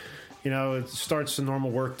 And it starts a normal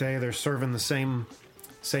work day. They're serving the same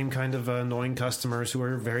kind of annoying customers who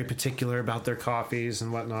are very particular about their coffees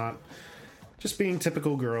and whatnot. Just being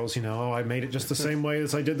typical girls, I made it just the same way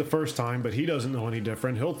as I did the first time, but he doesn't know any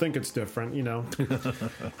different. He'll think it's different,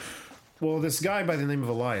 Well, this guy by the name of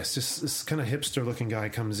Elias, this kind of hipster-looking guy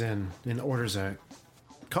comes in and orders a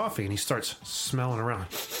coffee, and he starts smelling around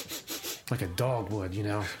like a dog would,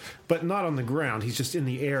 But not on the ground. He's just in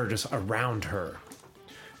the air, just around her.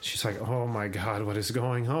 She's like, oh my God, what is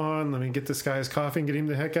going on? Let me get this guy's coffee and get him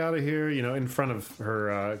the heck out of here, in front of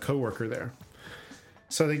her coworker there.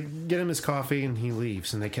 So they get him his coffee and he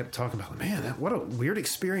leaves, and they kept talking about, man, what a weird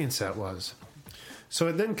experience that was. So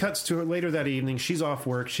it then cuts to her later that evening. She's off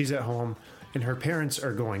work, she's at home, and her parents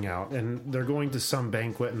are going out, and they're going to some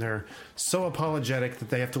banquet, and they're so apologetic that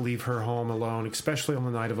they have to leave her home alone, especially on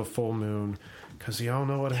the night of a full moon, because you all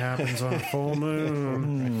know what happens on a full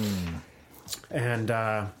moon. And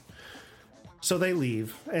so they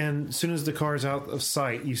leave, and as soon as the car's out of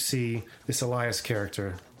sight, you see this Elias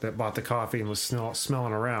character that bought the coffee and was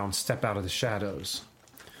smelling around step out of the shadows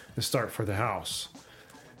and start for the house.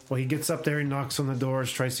 Well, he gets up there, he knocks on the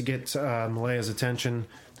doors, tries to get Malaya's attention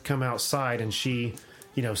to come outside, and she,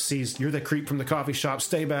 sees, you're the creep from the coffee shop,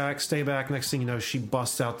 stay back. Next thing you know, she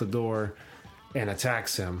busts out the door and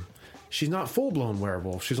attacks him. She's not full-blown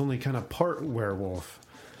werewolf, she's only kind of part werewolf.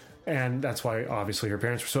 And that's why, obviously, her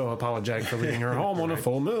parents were so apologetic for leaving her home on a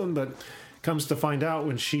full moon. But comes to find out,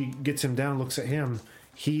 when she gets him down, looks at him,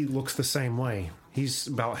 he looks the same way. He's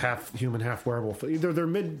about half human, half werewolf. Either they're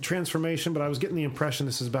mid-transformation, but I was getting the impression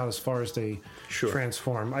this is about as far as they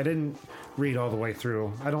transform. I didn't read all the way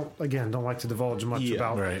through. I don't like to divulge much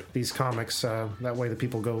about these comics. That way the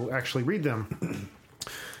people go actually read them.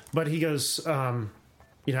 But he goes,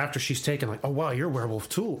 after she's taken, like, oh, wow, you're a werewolf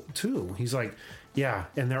too. He's like, yeah,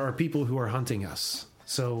 and there are people who are hunting us.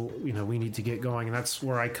 So, we need to get going. And that's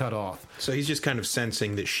where I cut off. So he's just kind of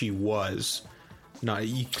sensing that she was No,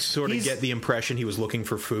 you sort of get the impression he was looking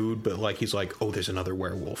for food, but like he's like, oh, there's another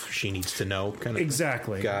werewolf. She needs to know. Kind of.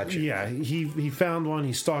 Exactly. Gotcha. Yeah, he found one.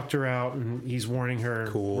 He stalked her out, and he's warning her,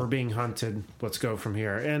 Cool. "We're being hunted. Let's go from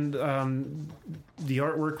here." And the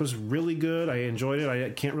artwork was really good. I enjoyed it.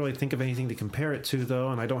 I can't really think of anything to compare it to, though,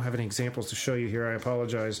 and I don't have any examples to show you here. I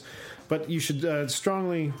apologize. But you should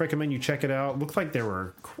strongly recommend you check it out. Looked like there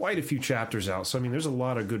were quite a few chapters out, so I mean, there's a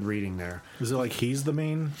lot of good reading there. Is it like he's the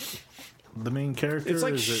main character? It's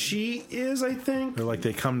like is she is, I think. or like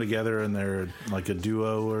they come together and they're like a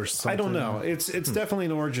duo or something? I don't know. It's definitely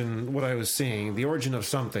an origin, what I was seeing, the origin of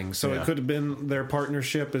something. So Yeah. it could have been their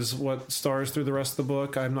partnership is what stars through the rest of the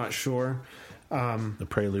book. I'm not sure. The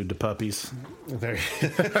prelude to puppies. There,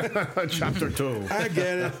 chapter 2. I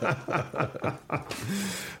get it.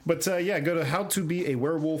 But yeah, go to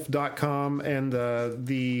howtobeawerewolf.com, and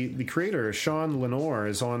the creator, Sean Lenore,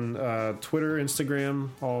 is on Twitter,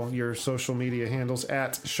 Instagram, all your social media handles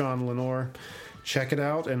at Sean Lenore. Check it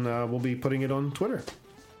out, and we'll be putting it on Twitter.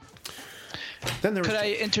 Then there was Could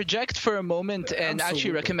I interject for a moment and actually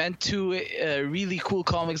Absolutely. recommend two really cool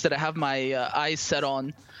comics that I have my eyes set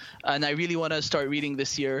on, and I really want to start reading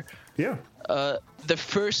this year. Yeah. The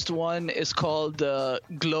first one is called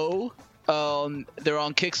Glow. They're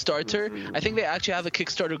on Kickstarter. I think they actually have a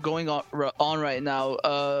Kickstarter going on right now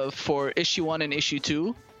for issue 1 and issue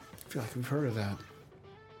 2. I feel like we've heard of that.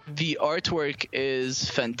 The artwork is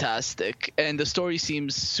fantastic, and the story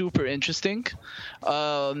seems super interesting.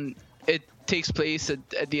 It takes place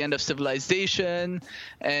at the end of civilization,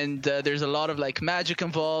 and there's a lot of like magic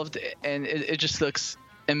involved, and it just looks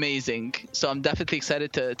amazing. So I'm definitely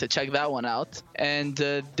excited to check that one out. And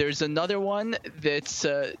there's another one that's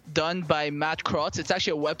done by Matt Krotz. It's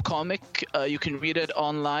actually a web comic. You can read it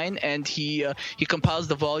online, and he compiles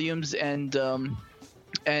the volumes and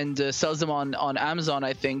sells them on Amazon,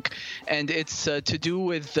 I think. And it's to do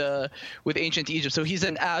with ancient Egypt. So he's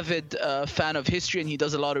an avid fan of history, and he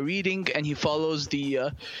does a lot of reading, and he follows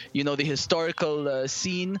the historical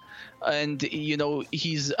scene, and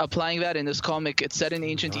he's applying that in this comic. It's set in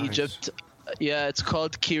ancient Nice. Egypt. Yeah, it's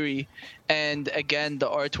called Kiri, and again, the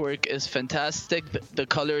artwork is fantastic. The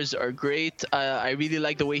colors are great. I really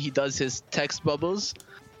like the way he does his text bubbles.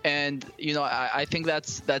 And I think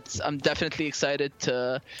that's I'm definitely excited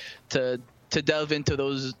to delve into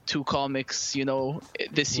those two comics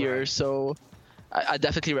this year. Right. So I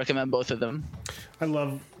definitely recommend both of them. I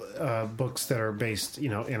love books that are based,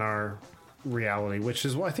 in our reality, which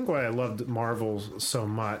is I think why I loved Marvel so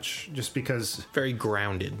much, just because Very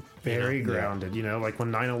grounded. very grounded. Like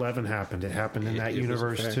when 9/11 happened, it happened in that it was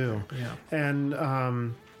universe a fact. too. Yeah.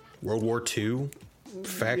 And World War II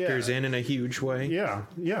factors Yeah. in a huge way. yeah.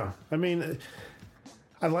 I mean,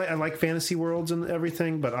 I like fantasy worlds and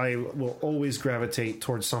everything, but I will always gravitate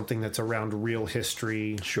towards something that's around real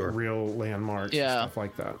history, Sure. real landmarks, Yeah. and stuff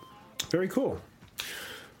like that. Very cool.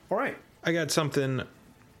 All right. I got something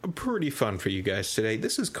pretty fun for you guys today.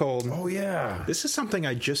 This is called... Oh yeah. This is something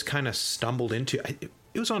I just kind of stumbled into.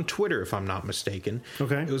 It was on Twitter, if I'm not mistaken.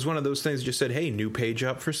 Okay. It was one of those things that just said, hey, new page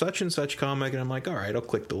up for such and such comic. And I'm like, all right, I'll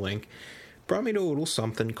click the link. Brought me to a little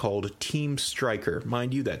something called Team Stryker.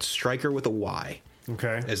 Mind you, that's Stryker with a Y.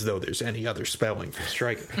 Okay. As though there's any other spelling for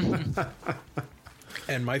Stryker.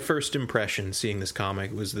 And my first impression seeing this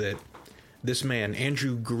comic was that this man,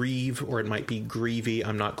 Andrew Grieve, or it might be Greavy,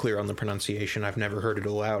 I'm not clear on the pronunciation, I've never heard it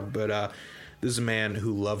aloud, but this is a man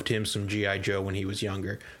who loved him some G.I. Joe when he was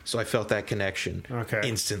younger. So I felt that connection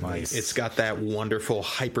instantly. Nice. It's got that wonderful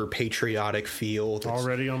hyper-patriotic feel. That's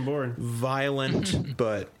Already on board. violent,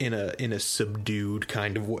 but in a subdued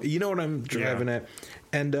kind of way. You know what I'm driving at?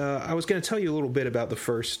 And I was going to tell you a little bit about the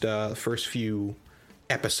first few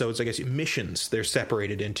episodes, I guess, missions they're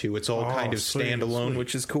separated into. It's all kind of sweet, standalone, sweet.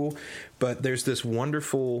 which is cool. But there's this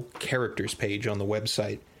wonderful characters page on the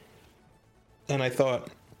website. And I thought,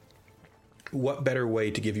 what better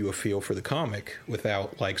way to give you a feel for the comic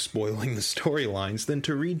without, like, spoiling the storylines than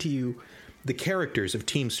to read to you the characters of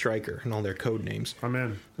Team Stryker and all their code names. I'm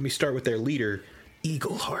in. Let me start with their leader,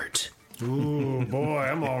 Eagleheart. Ooh, boy,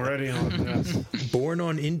 I'm already on this. Born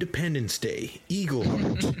on Independence Day,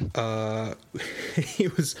 Eagleheart. He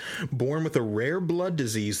was born with a rare blood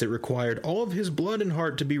disease that required all of his blood and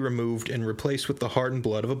heart to be removed and replaced with the heart and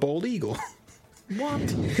blood of a bald eagle. What?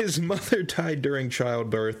 His mother died during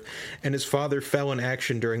childbirth, and his father fell in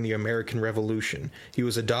action during the American Revolution. He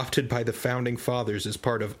was adopted by the Founding Fathers as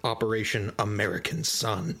part of Operation American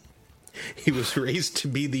Son. He was raised to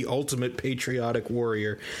be the ultimate patriotic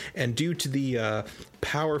warrior, and due to the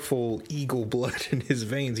powerful eagle blood in his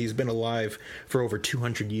veins, he's been alive for over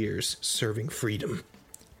 200 years, serving freedom.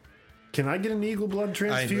 Can I get an eagle blood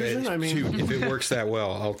transfusion? I mean, shoot, if it works that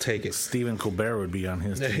well, I'll take it. Stephen Colbert would be on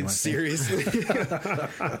his team. Seriously.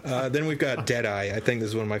 Then we've got Deadeye. I think this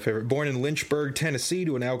is one of my favorite. Born in Lynchburg, Tennessee,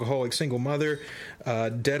 to an alcoholic single mother,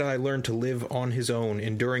 Deadeye learned to live on his own,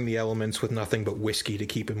 enduring the elements with nothing but whiskey to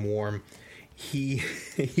keep him warm. He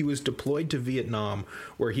was deployed to Vietnam,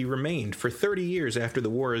 where he remained for 30 years after the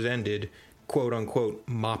war has ended, quote unquote,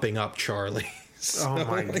 mopping up Charlie. Oh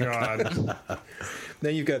my God.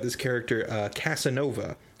 Then you've got this character,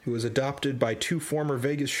 Casanova, who was adopted by 2 former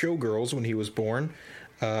Vegas showgirls when he was born.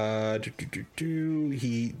 He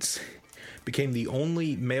became the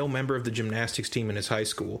only male member of the gymnastics team in his high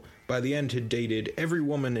school. By the end, had dated every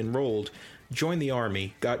woman enrolled, joined the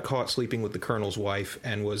army, got caught sleeping with the colonel's wife,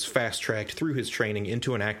 and was fast-tracked through his training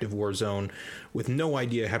into an active war zone with no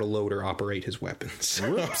idea how to load or operate his weapons.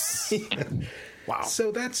 Whoops. Wow.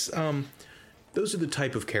 So that's... those are the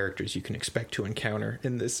type of characters you can expect to encounter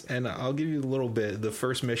in this. And I'll give you a little bit. The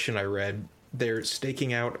first mission I read, they're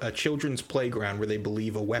staking out a children's playground where they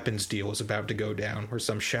believe a weapons deal is about to go down, where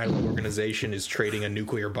some shadow organization is trading a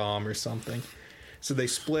nuclear bomb or something. So they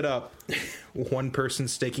split up. One person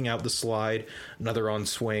staking out the slide, another on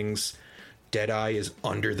swings. Deadeye is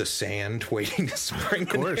under the sand waiting to spring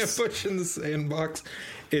an ambush in the sandbox.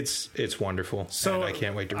 It's wonderful. So and I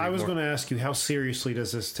can't wait to read I was more. going to ask you, how seriously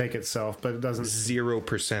does this take itself? But it doesn't.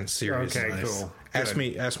 0% serious. Okay, cool. Ask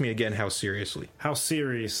me again. How seriously? How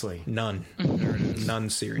seriously? None. None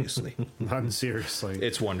seriously. None seriously.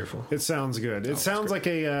 It's wonderful. It sounds good. It sounds like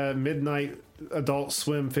a midnight Adult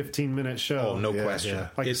Swim 15-minute show. Oh, no question. yeah.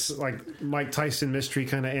 Like It's. like Mike Tyson mystery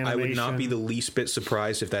kind of animation. I would not be the least bit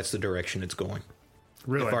surprised if that's the direction it's going.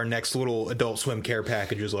 really. If our next little Adult Swim care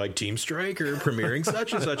package is like Team Striker premiering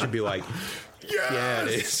such and such, it'd be like, yeah, it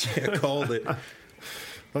is. Yeah, called it.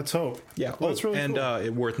 Let's hope. Yeah, well, that's really and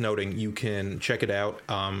cool. worth noting, you can check it out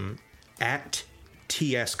at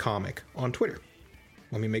TS Comic on Twitter.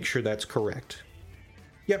 Let me make sure that's correct.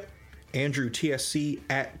 Yep, Andrew TSC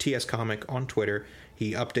at TS Comic on Twitter.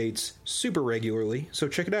 He updates super regularly, so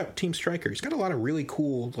check it out. Team Striker. He's got a lot of really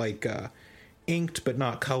cool, like inked but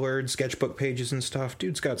not colored sketchbook pages and stuff.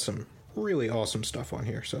 Dude's got some really awesome stuff on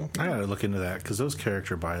here. So I gotta look into that because those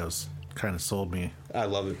character bios kind of sold me. I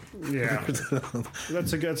love it. Yeah,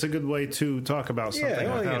 that's a good way to talk about something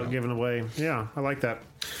well, without giving away. Yeah, I like that.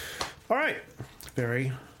 All right,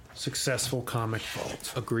 very successful comic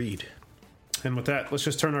vault. Agreed. And with that, let's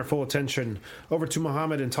just turn our full attention over to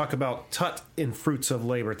Muhammad and talk about Tut in Fruits of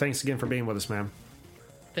Labor. Thanks again for being with us, man.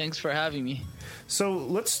 Thanks for having me. So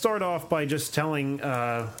let's start off by just telling,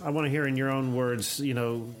 I want to hear in your own words,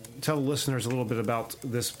 tell the listeners a little bit about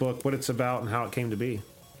this book, what it's about, and how it came to be.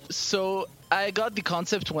 So I got the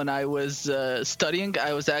concept when I was studying.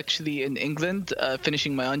 I was actually in England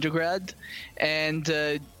finishing my undergrad, and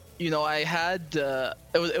I had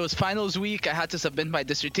it was finals week. I had to submit my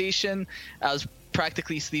dissertation. I was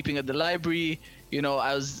practically sleeping at the library.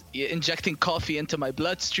 I was injecting coffee into my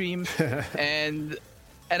bloodstream, and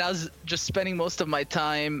I was just spending most of my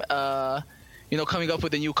time, coming up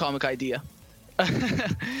with a new comic idea.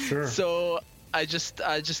 Sure. So I just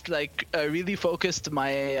really focused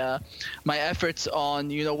my my efforts on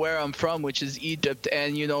where I'm from, which is Egypt,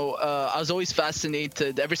 and I was always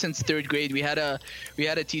fascinated ever since third grade. We had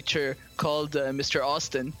a teacher called Mr.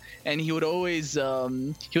 Austin, and he would always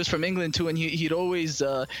he was from England too, and he'd always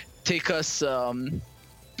take us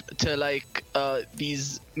to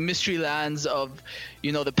these mystery lands of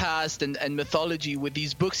the past and mythology with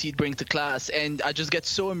these books he'd bring to class, and I just get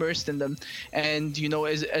so immersed in them. And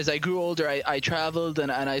as I grew older, I traveled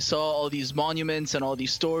and I saw all these monuments and all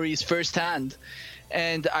these stories firsthand,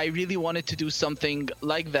 and I really wanted to do something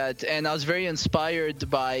like that. And I was very inspired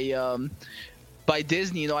by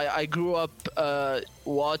Disney. I grew up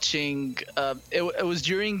watching it was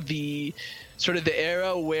during the sort of the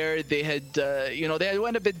era where they had they had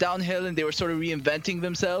went a bit downhill and they were sort of reinventing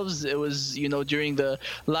themselves. It was during the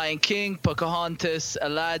Lion King, Pocahontas,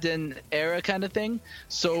 Aladdin era kind of thing.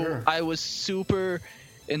 So sure. I was super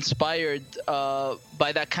inspired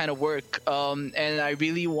by that kind of work, and I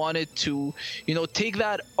really wanted to take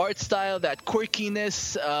that art style, that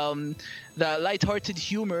quirkiness, that lighthearted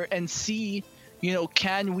humor, and see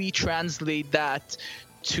can we translate that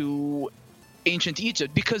to ancient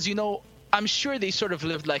Egypt, because I'm sure they sort of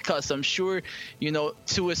lived like us. I'm sure,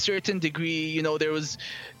 to a certain degree,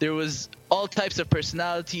 there was all types of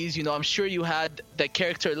personalities. I'm sure you had that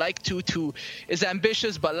character like Tut, who is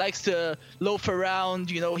ambitious but likes to loaf around.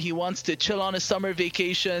 He wants to chill on a summer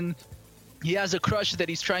vacation. he has a crush that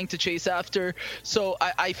he's trying to chase after. So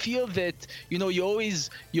I feel that, you always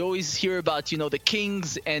hear about, the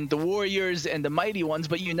kings and the warriors and the mighty ones,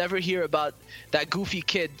 but you never hear about that goofy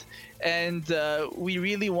kid. And we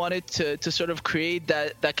really wanted to sort of create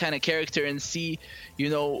that kind of character and see,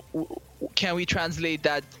 can we translate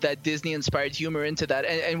that Disney-inspired humor into that?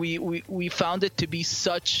 And we found it to be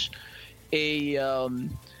such a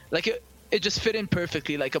it just fit in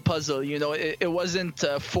perfectly, like a puzzle. It wasn't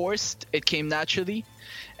forced; it came naturally.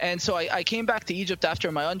 And so I came back to Egypt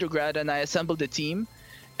after my undergrad, and I assembled a team,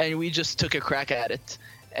 and we just took a crack at it.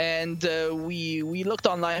 And we looked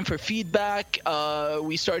online for feedback.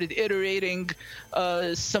 We started iterating.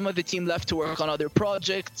 Some of the team left to work on other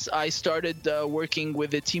projects. I started working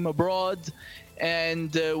with a team abroad,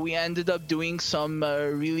 and we ended up doing some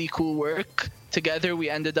really cool work together. We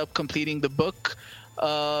ended up completing the book.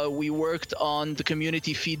 We worked on the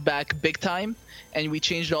community feedback big time, and we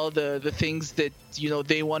changed all the things that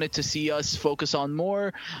they wanted to see us focus on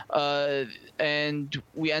more, and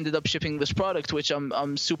we ended up shipping this product, which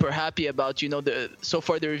I'm super happy about. So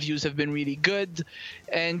far the reviews have been really good,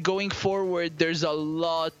 and going forward there's a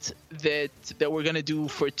lot that we're gonna do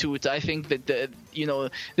for Toot. I think that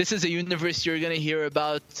this is a universe you're gonna hear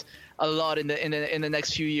about a lot in the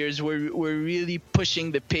next few years. We're really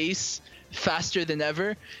pushing the pace faster than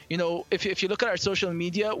ever. If you look at our social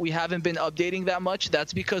media, we haven't been updating that much.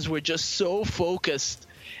 That's because we're just so focused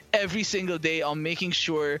every single day on making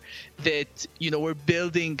sure that we're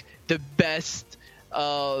building the best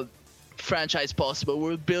franchise possible.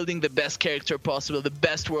 We're building the best character possible, the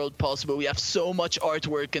best world possible. We have so much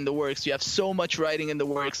artwork in the works. We have so much writing in the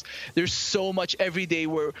works. There's so much every day.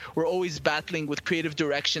 We're always battling with creative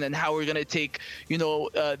direction and how we're going to take,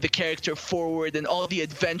 the character forward and all the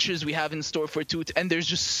adventures we have in store for Toot. And there's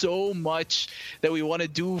just so much that we want to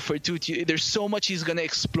do for Toot. There's so much he's going to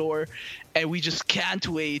explore, and we just can't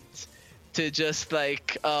wait to just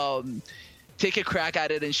take a crack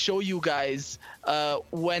at it and show you guys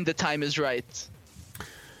when the time is right.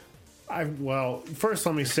 Well, first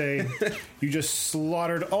let me say, you just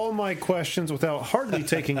slaughtered all my questions without hardly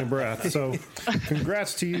taking a breath. So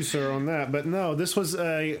congrats to you, sir, on that. But no, this was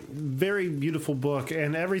a very beautiful book,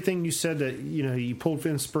 and everything you said that, you pulled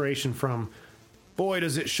inspiration from, boy,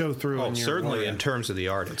 does it show through. Oh, certainly in terms of the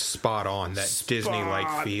art, it's spot on. That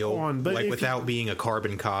Disney-like feel, without being a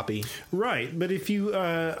carbon copy. Right, but if you,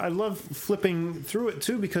 I love flipping through it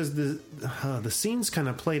too, because the scenes kind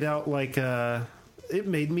of played out like, it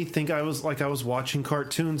made me think I was watching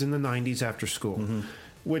cartoons in the 90s after school,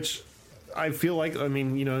 which I feel like,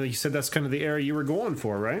 you said that's kind of the era you were going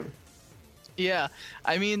for, right? Yeah,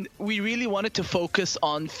 we really wanted to focus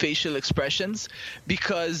on facial expressions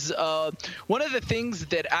because one of the things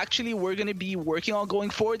that actually we're going to be working on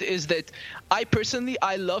going forward is that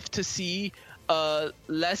I love to see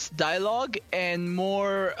less dialogue and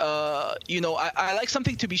more, I like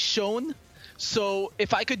something to be shown. So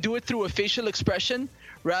if I could do it through a facial expression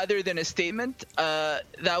rather than a statement,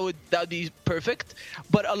 that would be perfect.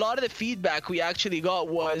 But a lot of the feedback we actually got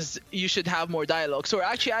was you should have more dialogue. So we're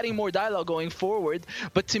actually adding more dialogue going forward.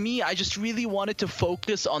 But to me, I just really wanted to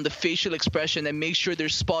focus on the facial expression and make sure they're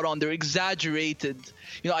spot on. They're exaggerated.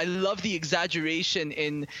 I love the exaggeration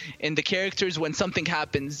in the characters when something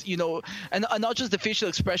happens. And not just the facial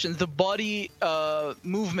expressions, the body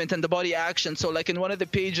movement and the body action. So like in one of the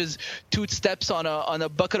pages, Toot steps on a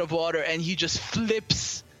bucket of water and he just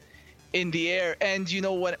flips in the air. And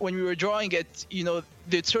when we were drawing it,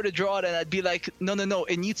 they'd sort of draw it and I'd be like, no,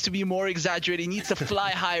 it needs to be more exaggerated. It needs to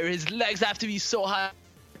fly higher. His legs have to be so high.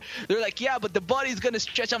 They're like, yeah, but the body's gonna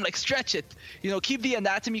stretch. I'm like, stretch it, keep the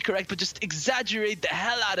anatomy correct, but just exaggerate the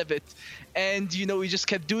hell out of it. And we just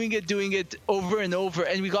kept doing it over and over,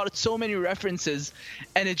 and we got so many references,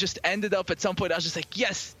 and it just ended up at some point I was just like,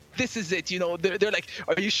 yes, this is it. They're like,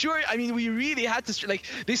 are you sure? We really had to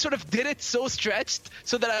they sort of did it so stretched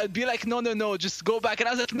so that I would be like, no, just go back. And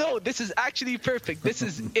I was like, no, this is actually perfect. This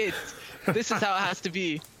is it. This is how it has to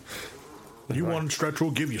be. You want stretch,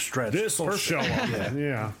 we'll give you stretch. This will show up.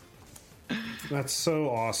 Yeah. That's so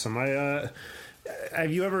awesome.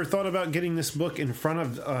 Have you ever thought about getting this book in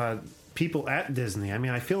front of people at Disney?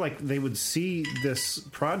 I feel like they would see this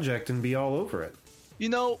project and be all over it.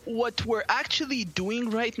 What we're actually doing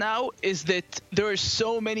right now is that there are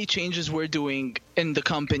so many changes we're doing in the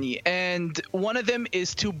company. And one of them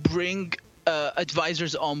is to bring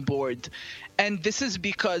advisors on board. And this is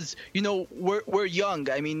because, you know, we're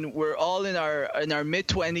young. I mean, we're all in our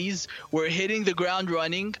mid-20s. We're hitting the ground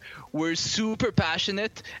running. We're super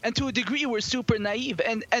passionate, and to a degree, we're super naive,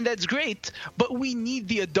 and that's great. But we need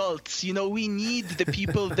the adults. You know, we need the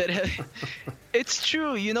people that. It's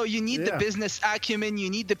true. You know, you need the business acumen. You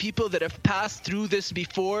need the people that have passed through this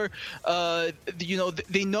before. You know,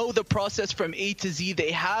 they know the process from A to Z.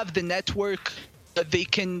 They have the network. They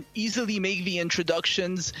can easily make the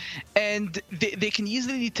introductions, and they can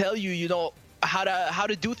easily tell you, you know, how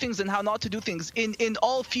to do things and how not to do things in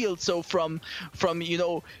all fields. So from you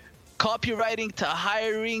know, copywriting to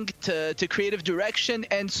hiring to creative direction.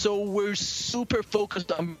 And so we're super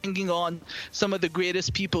focused on bringing on some of the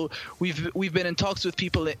greatest people. We've been in talks with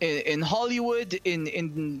people in Hollywood,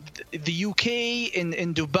 in the UK,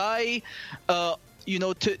 in Dubai, you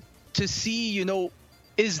know, to see, you know,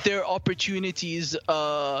 is there opportunities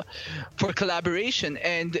for collaboration,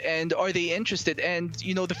 and are they interested? And,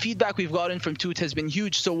 you know, the feedback we've gotten from Toot has been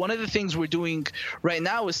huge. So one of the things we're doing right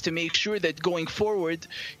now is to make sure that going forward,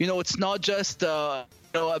 you know, it's not just you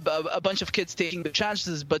know, a bunch of kids taking the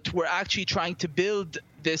chances, but we're actually trying to build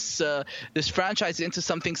this franchise into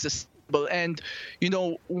something sustainable. And, you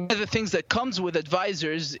know, one of the things that comes with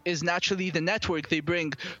advisors is naturally the network they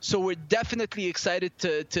bring. So we're definitely excited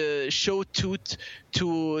to show Toot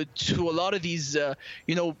to a lot of these,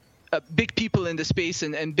 you know, big people in the space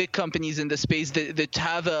and big companies in the space that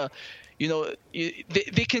have a, you know,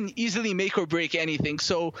 they can easily make or break anything.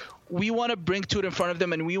 So we want to bring Toot in front of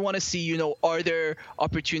them, and we want to see, you know, are there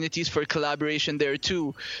opportunities for collaboration there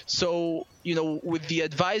too? So, you know, with the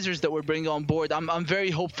advisors that we're bringing on board, I'm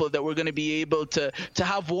very hopeful that we're going to be able to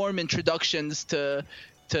have warm introductions to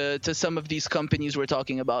some of these companies we're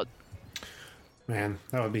talking about. Man,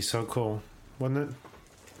 that would be so cool, wouldn't it?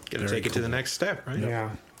 Gonna take it to the next step, right?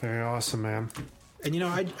 Yeah, very awesome, man. And, you know,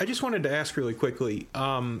 I just wanted to ask really quickly,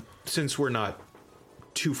 since we're not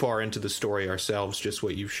too far into the story ourselves, just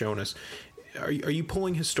what you've shown us, are you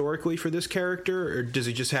pulling historically for this character, or does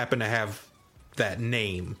he just happen to have that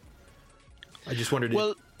name? I just wondered.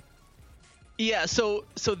 Well, yeah. So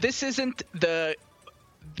this isn't the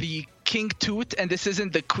King Toot, and this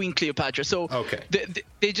isn't the Queen Cleopatra. So okay,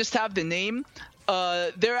 they just have the name.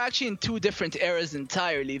 They're actually in two different eras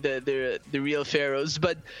entirely. The real pharaohs,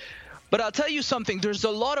 But I'll tell you something. There's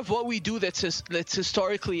a lot of what we do that's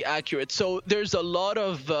historically accurate. So there's a lot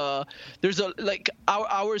of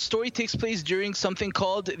our story takes place during something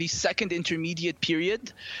called the Second Intermediate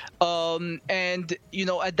Period, and, you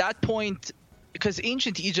know, at that point, because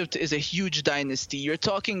ancient Egypt is a huge dynasty, you're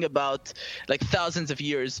talking about like thousands of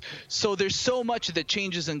years. So there's so much that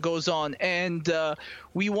changes and goes on, and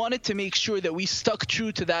we wanted to make sure that we stuck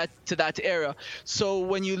true to that era. So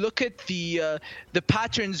when you look at the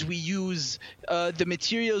patterns we use, the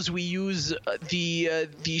materials we use,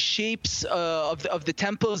 the shapes of the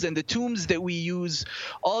temples and the tombs that we use,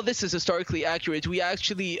 all this is historically accurate. We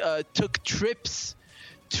actually took trips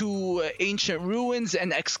to ancient ruins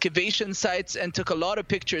and excavation sites and took a lot of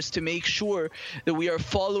pictures to make sure that we are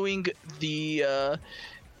following the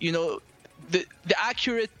you know, the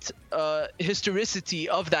accurate historicity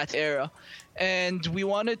of that era. And we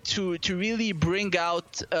wanted to really bring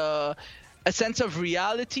out a sense of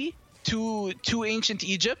reality to ancient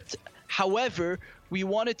Egypt. However, we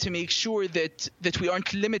wanted to make sure that we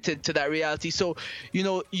aren't limited to that reality. So, you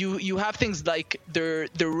know, you have things like their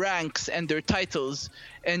ranks and their titles,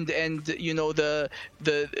 and you know, the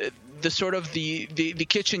sort of the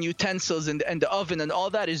kitchen utensils and the oven and all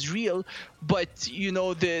that is real. But, you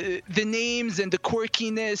know, the names and the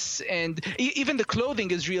quirkiness and even the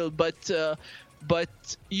clothing is real. But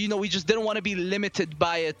you know, we just didn't want to be limited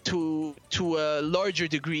by it to a larger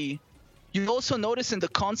degree. You also notice in the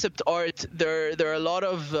concept art there are a lot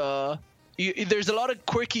of there's a lot of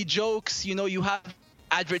quirky jokes. You know, you have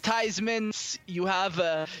advertisements. You have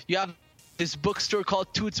this bookstore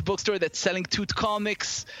called Toot's Bookstore that's selling Toot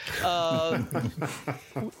comics.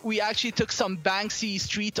 We actually took some Banksy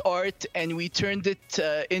street art and we turned it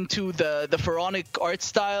into the pharaonic art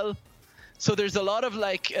style. So there's a lot of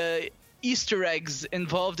like Easter eggs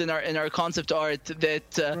involved in our concept art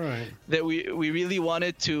that we really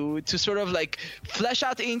wanted to sort of like flesh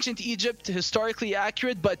out ancient Egypt, historically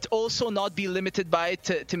accurate, but also not be limited by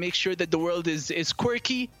it, to make sure that the world is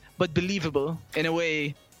quirky but believable in a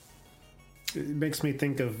way. It makes me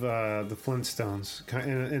think of the Flintstones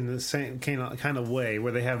in the same kind of way,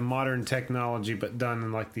 where they have modern technology but done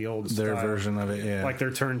in like the old Their style. version of it, yeah. Like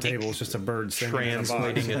their turntable is just a bird singing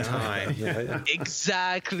Translating in a a box. time.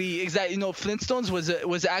 Exactly. You know, Flintstones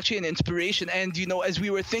was actually an inspiration, and you know, as we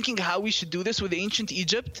were thinking how we should do this with ancient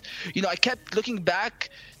Egypt, you know, I kept looking back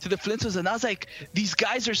to the Flintstones, and I was like, these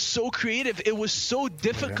guys are so creative. It was so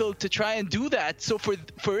difficult to try and do that. So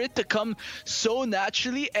for it to come so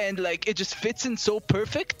naturally and like it just fits in so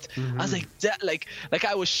perfect, I was like, that like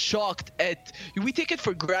I was shocked at. We take it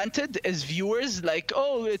for granted as viewers, like,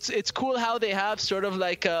 oh, it's cool how they have sort of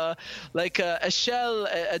like a shell,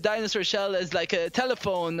 a dinosaur shell as like a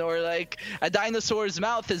telephone, or like a dinosaur's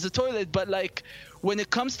mouth as a toilet. But like when it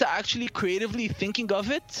comes to actually creatively thinking of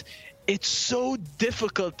it, it's so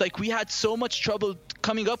difficult. Like we had so much trouble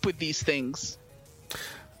coming up with these things.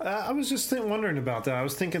 I was just wondering about that. I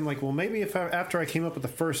was thinking, like, well, maybe if after I came up with the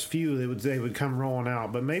first few, they would come rolling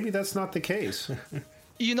out, but maybe that's not the case.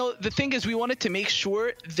 You know, the thing is, we wanted to make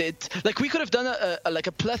sure that, like, we could have done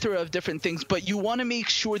a plethora of different things, but you want to make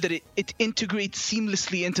sure that it integrates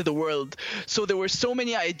seamlessly into the world. So there were so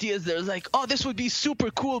many ideas that was like, oh, this would be super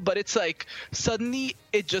cool, but it's like suddenly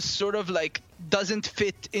it just sort of like doesn't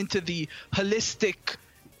fit into the holistic,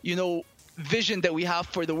 you know, vision that we have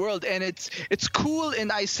for the world. And it's cool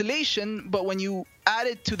in isolation, but when you add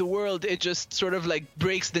it to the world, it just sort of like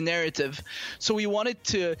breaks the narrative. So we wanted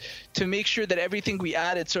to make sure that everything we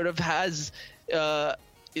added sort of has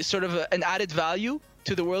sort of an added value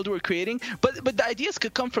to the world we're creating, but the ideas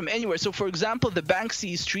could come from anywhere. So for example, the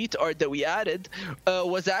Banksy street art that we added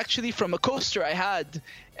was actually from a coaster I had,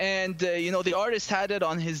 and you know, the artist had it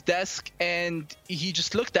on his desk, and he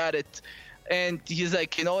just looked at it and he's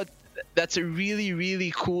like, you know what, that's a really,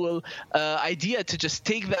 really cool idea to just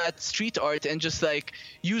take that street art and just like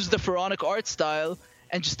use the pharaonic art style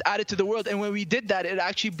and just add it to the world. And when we did that, it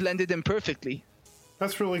actually blended in perfectly.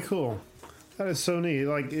 That's really cool. That is so neat.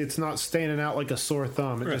 Like, it's not standing out like a sore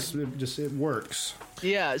thumb. It works.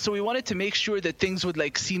 Yeah, so we wanted to make sure that things would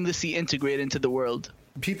like seamlessly integrate into the world.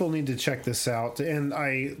 People need to check this out, and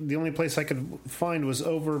the only place I could find was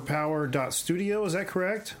overpower.studio. Is that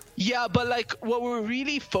correct? Yeah, but like what we're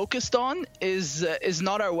really focused on is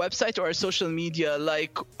not our website or our social media.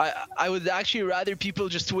 Like I would actually rather people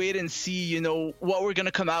just wait and see, you know, what we're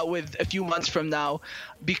gonna come out with a few months from now,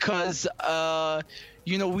 because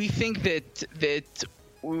you know, we think that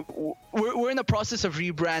we're in the process of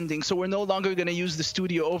rebranding, so we're no longer going to use the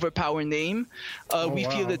Studio Overpower name. We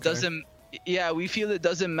feel it doesn't. Yeah, we feel it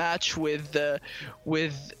doesn't match with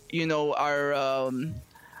you know, our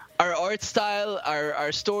art style,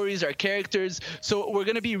 our stories, our characters. So we're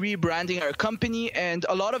going to be rebranding our company, and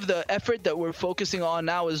a lot of the effort that we're focusing on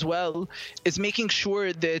now as well is making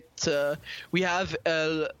sure that we have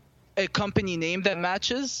a company name that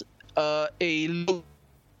matches, a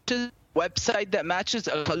website that matches,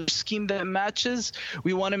 a color scheme that matches.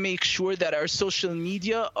 We want to make sure that our social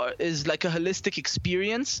media is like a holistic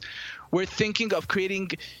experience. We're thinking of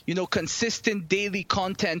creating, you know, consistent daily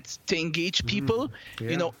content to engage people. Yeah.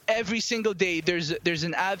 You know, every single day there's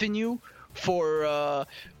an avenue for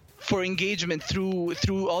engagement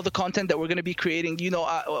through all the content that we're going to be creating. You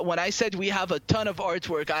know, when I said we have a ton of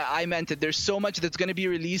artwork, I meant it. There's so much that's going to be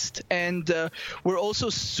released, and we're also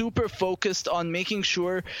super focused on making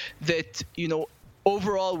sure that, you know,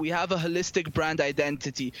 overall we have a holistic brand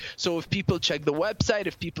identity. So if people check the website,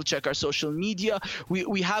 if people check our social media,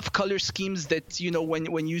 we have color schemes that, you know,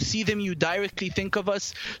 when you see them, you directly think of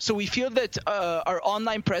us. So we feel that our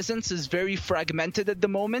online presence is very fragmented at the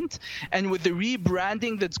moment, and with the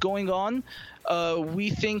rebranding that's going on,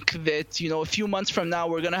 we think that, you know, a few months from now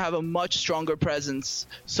we're going to have a much stronger presence.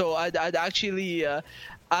 So I'd actually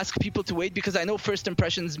ask people to wait, because I know first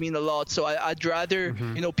impressions mean a lot. So I'd rather,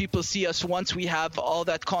 you know, people see us once we have all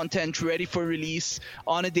that content ready for release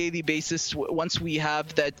on a daily basis. Once we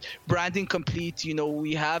have that branding complete, you know,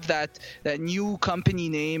 we have that new company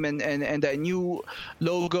name and that new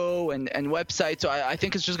logo and website. So I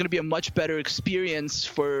think it's just going to be a much better experience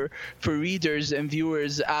for readers and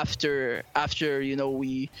viewers after you know,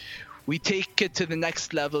 we take it to the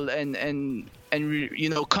next level and you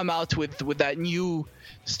know, come out with that new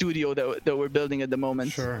studio that we're building at the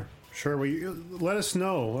moment. Sure. Well, let us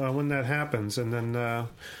know when that happens, and then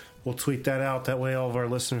we'll tweet that out. That way all of our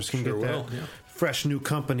listeners can get that fresh new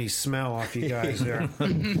company smell off you guys there.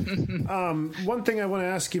 One thing I want to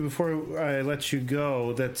ask you before I let you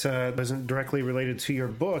go that isn't directly related to your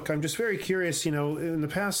book. I'm just very curious, you know, in the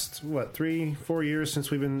past, 3-4 years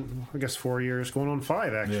since we've been, I guess 4 years, going on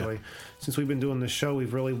 5 actually, since we've been doing this show,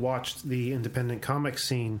 we've really watched the independent comic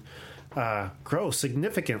scene grow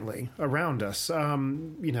significantly around us.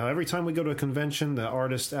 Every time we go to a convention, the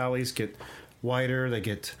artist alleys get wider, they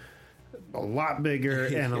get a lot bigger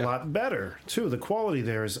and a lot better too. The quality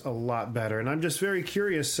there is a lot better, and I'm just very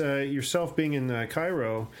curious, yourself being in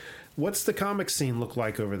Cairo, what's the comic scene look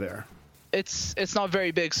like over there? It's not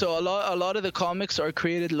very big, so a lot of the comics are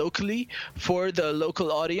created locally for the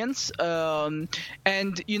local audience,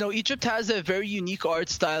 and Egypt has a very unique art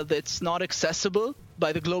style that's not accessible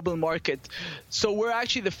by the global market. So we're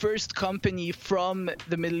actually the first company from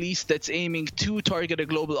the Middle East that's aiming to target a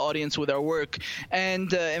global audience with our work.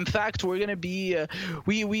 And in fact, we're going to be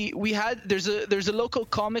there's a local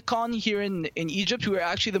Comic-Con here in Egypt. We were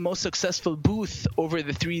actually the most successful booth over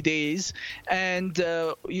the 3 days, and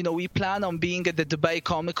we plan on being at the Dubai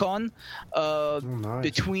Comic-Con nice.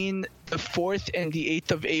 Between the 4th and the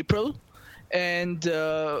 8th of April. And,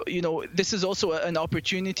 this is also an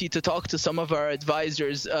opportunity to talk to some of our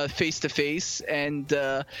advisors face to face and,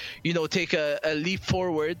 take a leap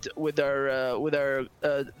forward with the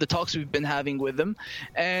talks we've been having with them.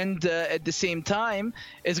 And at the same time,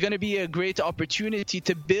 it's going to be a great opportunity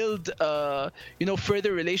to build,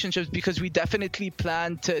 further relationships, because we definitely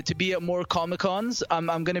plan to be at more Comic-Cons.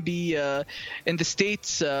 I'm going to be in the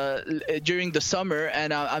States during the summer,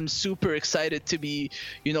 and I'm super excited to be,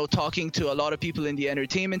 talking to a lot of people in the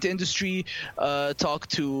entertainment industry, talk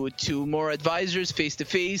to more advisors face to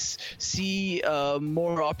face, see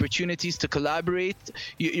more opportunities to collaborate.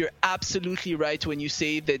 You're absolutely right when you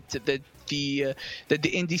say that the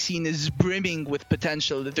indie scene is brimming with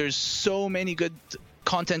potential, that there's so many good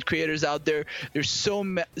content creators out there. There's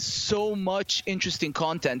so much interesting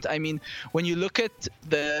content. I mean, when you look at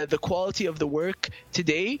the quality of the work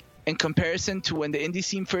today in comparison to when the indie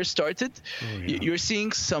scene first started, you're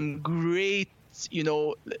seeing some great,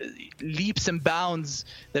 leaps and bounds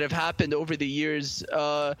that have happened over the years.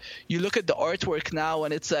 You look at the artwork now,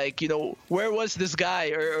 and it's like, where was this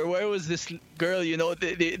guy or where was this girl?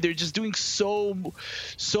 They're just doing so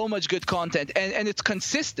much good content, and it's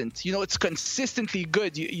consistent. It's consistently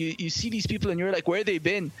good. You see these people, and you're like, where have they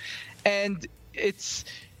been? And it's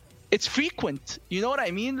frequent, you know what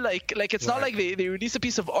I mean? Like it's not like they release a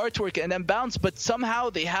piece of artwork and then bounce, but somehow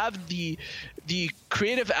they have the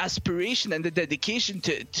creative aspiration and the dedication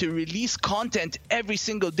to release content every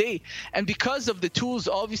single day. And because of the tools,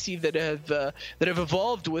 obviously, that have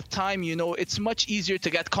evolved with time, it's much easier to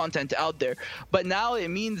get content out there. But now it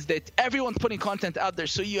means that everyone's putting content out there,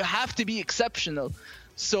 so you have to be exceptional.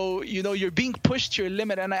 So, you're being pushed to your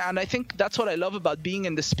limit. And I think that's what I love about being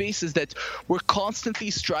in the space, is that we're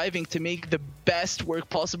constantly striving to make the best work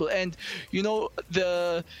possible. And,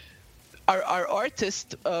 our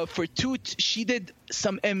artist for Toot, she did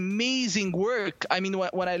some amazing work. I mean,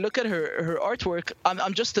 when I look at her artwork,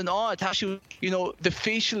 I'm just in awe at how she, the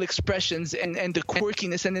facial expressions and the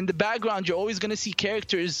quirkiness, and in the background you're always going to see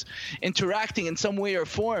characters interacting in some way or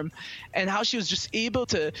form, and how she was just able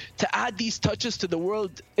to add these touches to the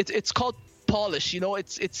world. It's called polish.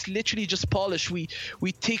 It's literally just polish. We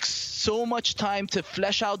take so much time to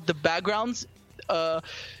flesh out the backgrounds,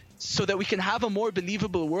 so that we can have a more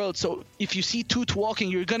believable world. So if you see Toot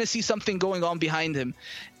walking, you're going to see something going on behind him.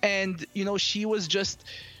 And, she was just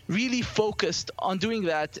really focused on doing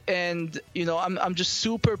that. And, I'm just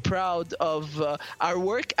super proud of our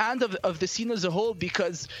work and of the scene as a whole,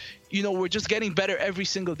 because, we're just getting better every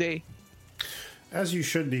single day. As you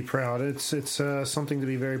should be proud. It's something to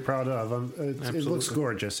be very proud of. It looks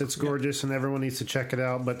gorgeous. It's gorgeous, and everyone needs to check it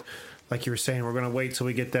out. But like you were saying, we're going to wait till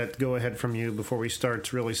we get that go-ahead from you before we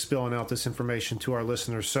start really spilling out this information to our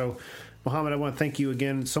listeners. So, Mohammed, I want to thank you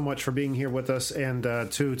again so much for being here with us, and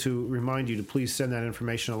to remind you to please send that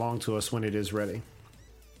information along to us when it is ready.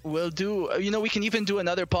 Will do. We can even do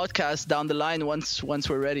another podcast down the line once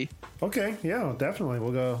we're ready. Okay, yeah, definitely.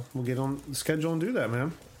 We'll get on the schedule and do that,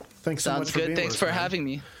 man. Thanks so much for being with us. Thanks for having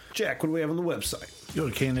me. Jack, what do we have on the website? Go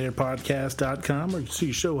to CannedAirPodcast.com or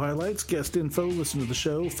see show highlights, guest info, listen to the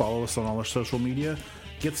show, follow us on all our social media,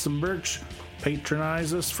 get some merch,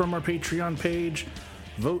 patronize us from our Patreon page,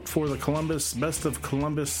 vote for the Best of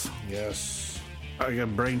Columbus. Yes. I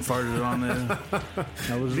got brain farted on there.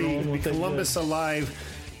 I was the Columbus Alive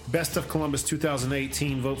Best of Columbus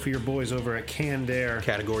 2018. Vote for your boys over at Canned Air.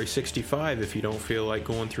 Category 65 if you don't feel like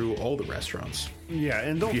going through all the restaurants. Yeah,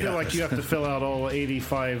 and don't feel like you have to fill out all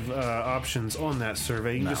 85 options on that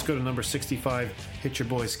survey. You can just go to number 65, hit your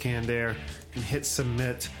boys Canned Air, and hit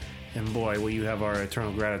submit. And boy, will you have our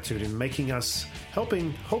eternal gratitude in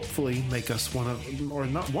helping hopefully make us one of, or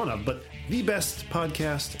not one of, but the best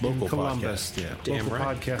podcast Local in Columbus. podcast, yeah. Damn Local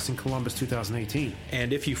right. podcast in Columbus 2018.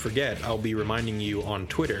 And if you forget, I'll be reminding you on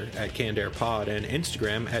Twitter at CannedAirPod and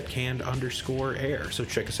Instagram at @canned_air. So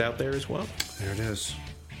check us out there as well. There it is.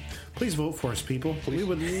 Please vote for us, people. We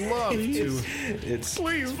would love to.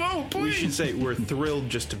 Please vote, please. We should say we're thrilled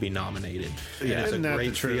just to be nominated. Yeah, it's a Isn't that the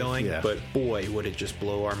great truth? feeling, Yeah. but boy, would it just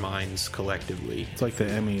blow our minds collectively. It's like the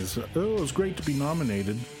Emmys. Oh, it's great to be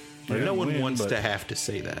nominated. I No didn't one win, wants but- to have to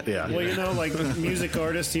say that. Yeah. Well, you know, like music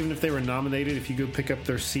artists, even if they were nominated, if you go pick up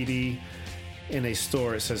their CD in a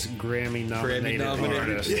store, it says Grammy nominated Grammy-nominated.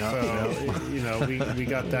 artist. So, you know, we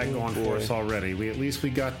got that going for us already. At least we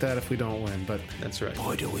got that if we don't win. But That's right.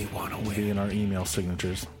 boy, do we want to win. Be in our email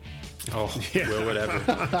signatures. Oh, well,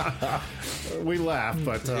 whatever. We laugh,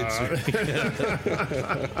 but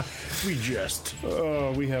We just.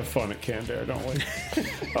 we have fun at Canned Air, don't we?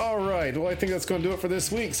 All right. Well, I think that's going to do it for this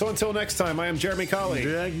week. So until next time, I am Jeremy Colley.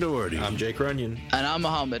 Jack Doherty. I'm Jake Runyon. And I'm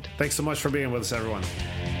Mohammed. Thanks so much for being with us, everyone.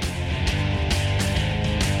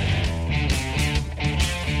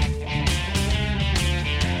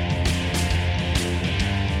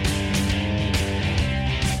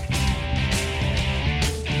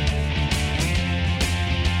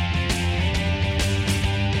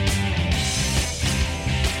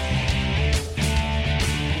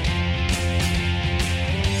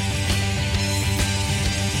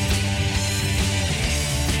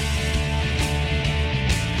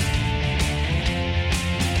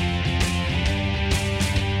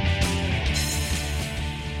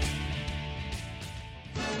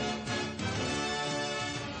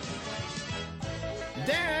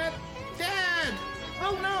 Dad! Dad!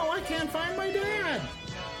 Oh no, I can't find my dad!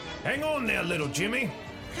 Hang on there, little Jimmy.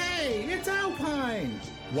 Hey, it's Alpine!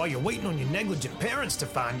 While you're waiting on your negligent parents to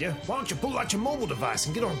find you, why don't you pull out your mobile device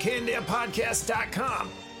and get on CannedAirPodcast.com?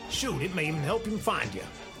 Shoot, it may even help him find you.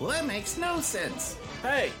 Well, that makes no sense.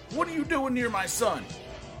 Hey, what are you doing near my son?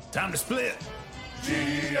 Time to split.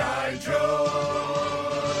 G.I.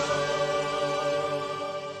 Joe!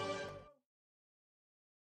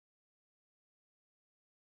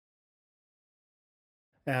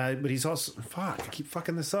 But he's also I keep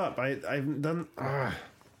fucking this up. I haven't done.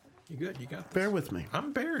 You good? You got this. Bear with me.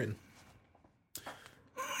 I'm bearing.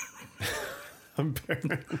 I'm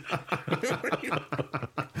bearing.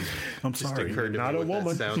 I'm Just sorry. occurred to not me a what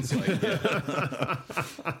woman. that sounds like. Yeah.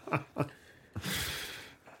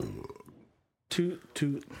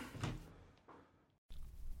 Toot.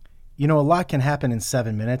 You know, a lot can happen in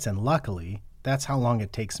 7 minutes, and luckily, that's how long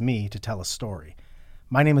it takes me to tell a story.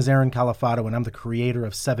 My name is Aaron Califato, and I'm the creator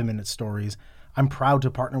of 7 Minute Stories. I'm proud to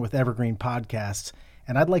partner with Evergreen Podcasts,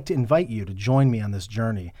 and I'd like to invite you to join me on this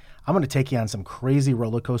journey. I'm going to take you on some crazy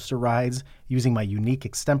roller coaster rides using my unique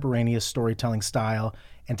extemporaneous storytelling style,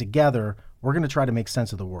 and together, we're going to try to make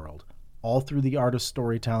sense of the world, all through the art of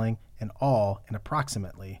storytelling, and all in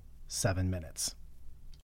approximately 7 minutes.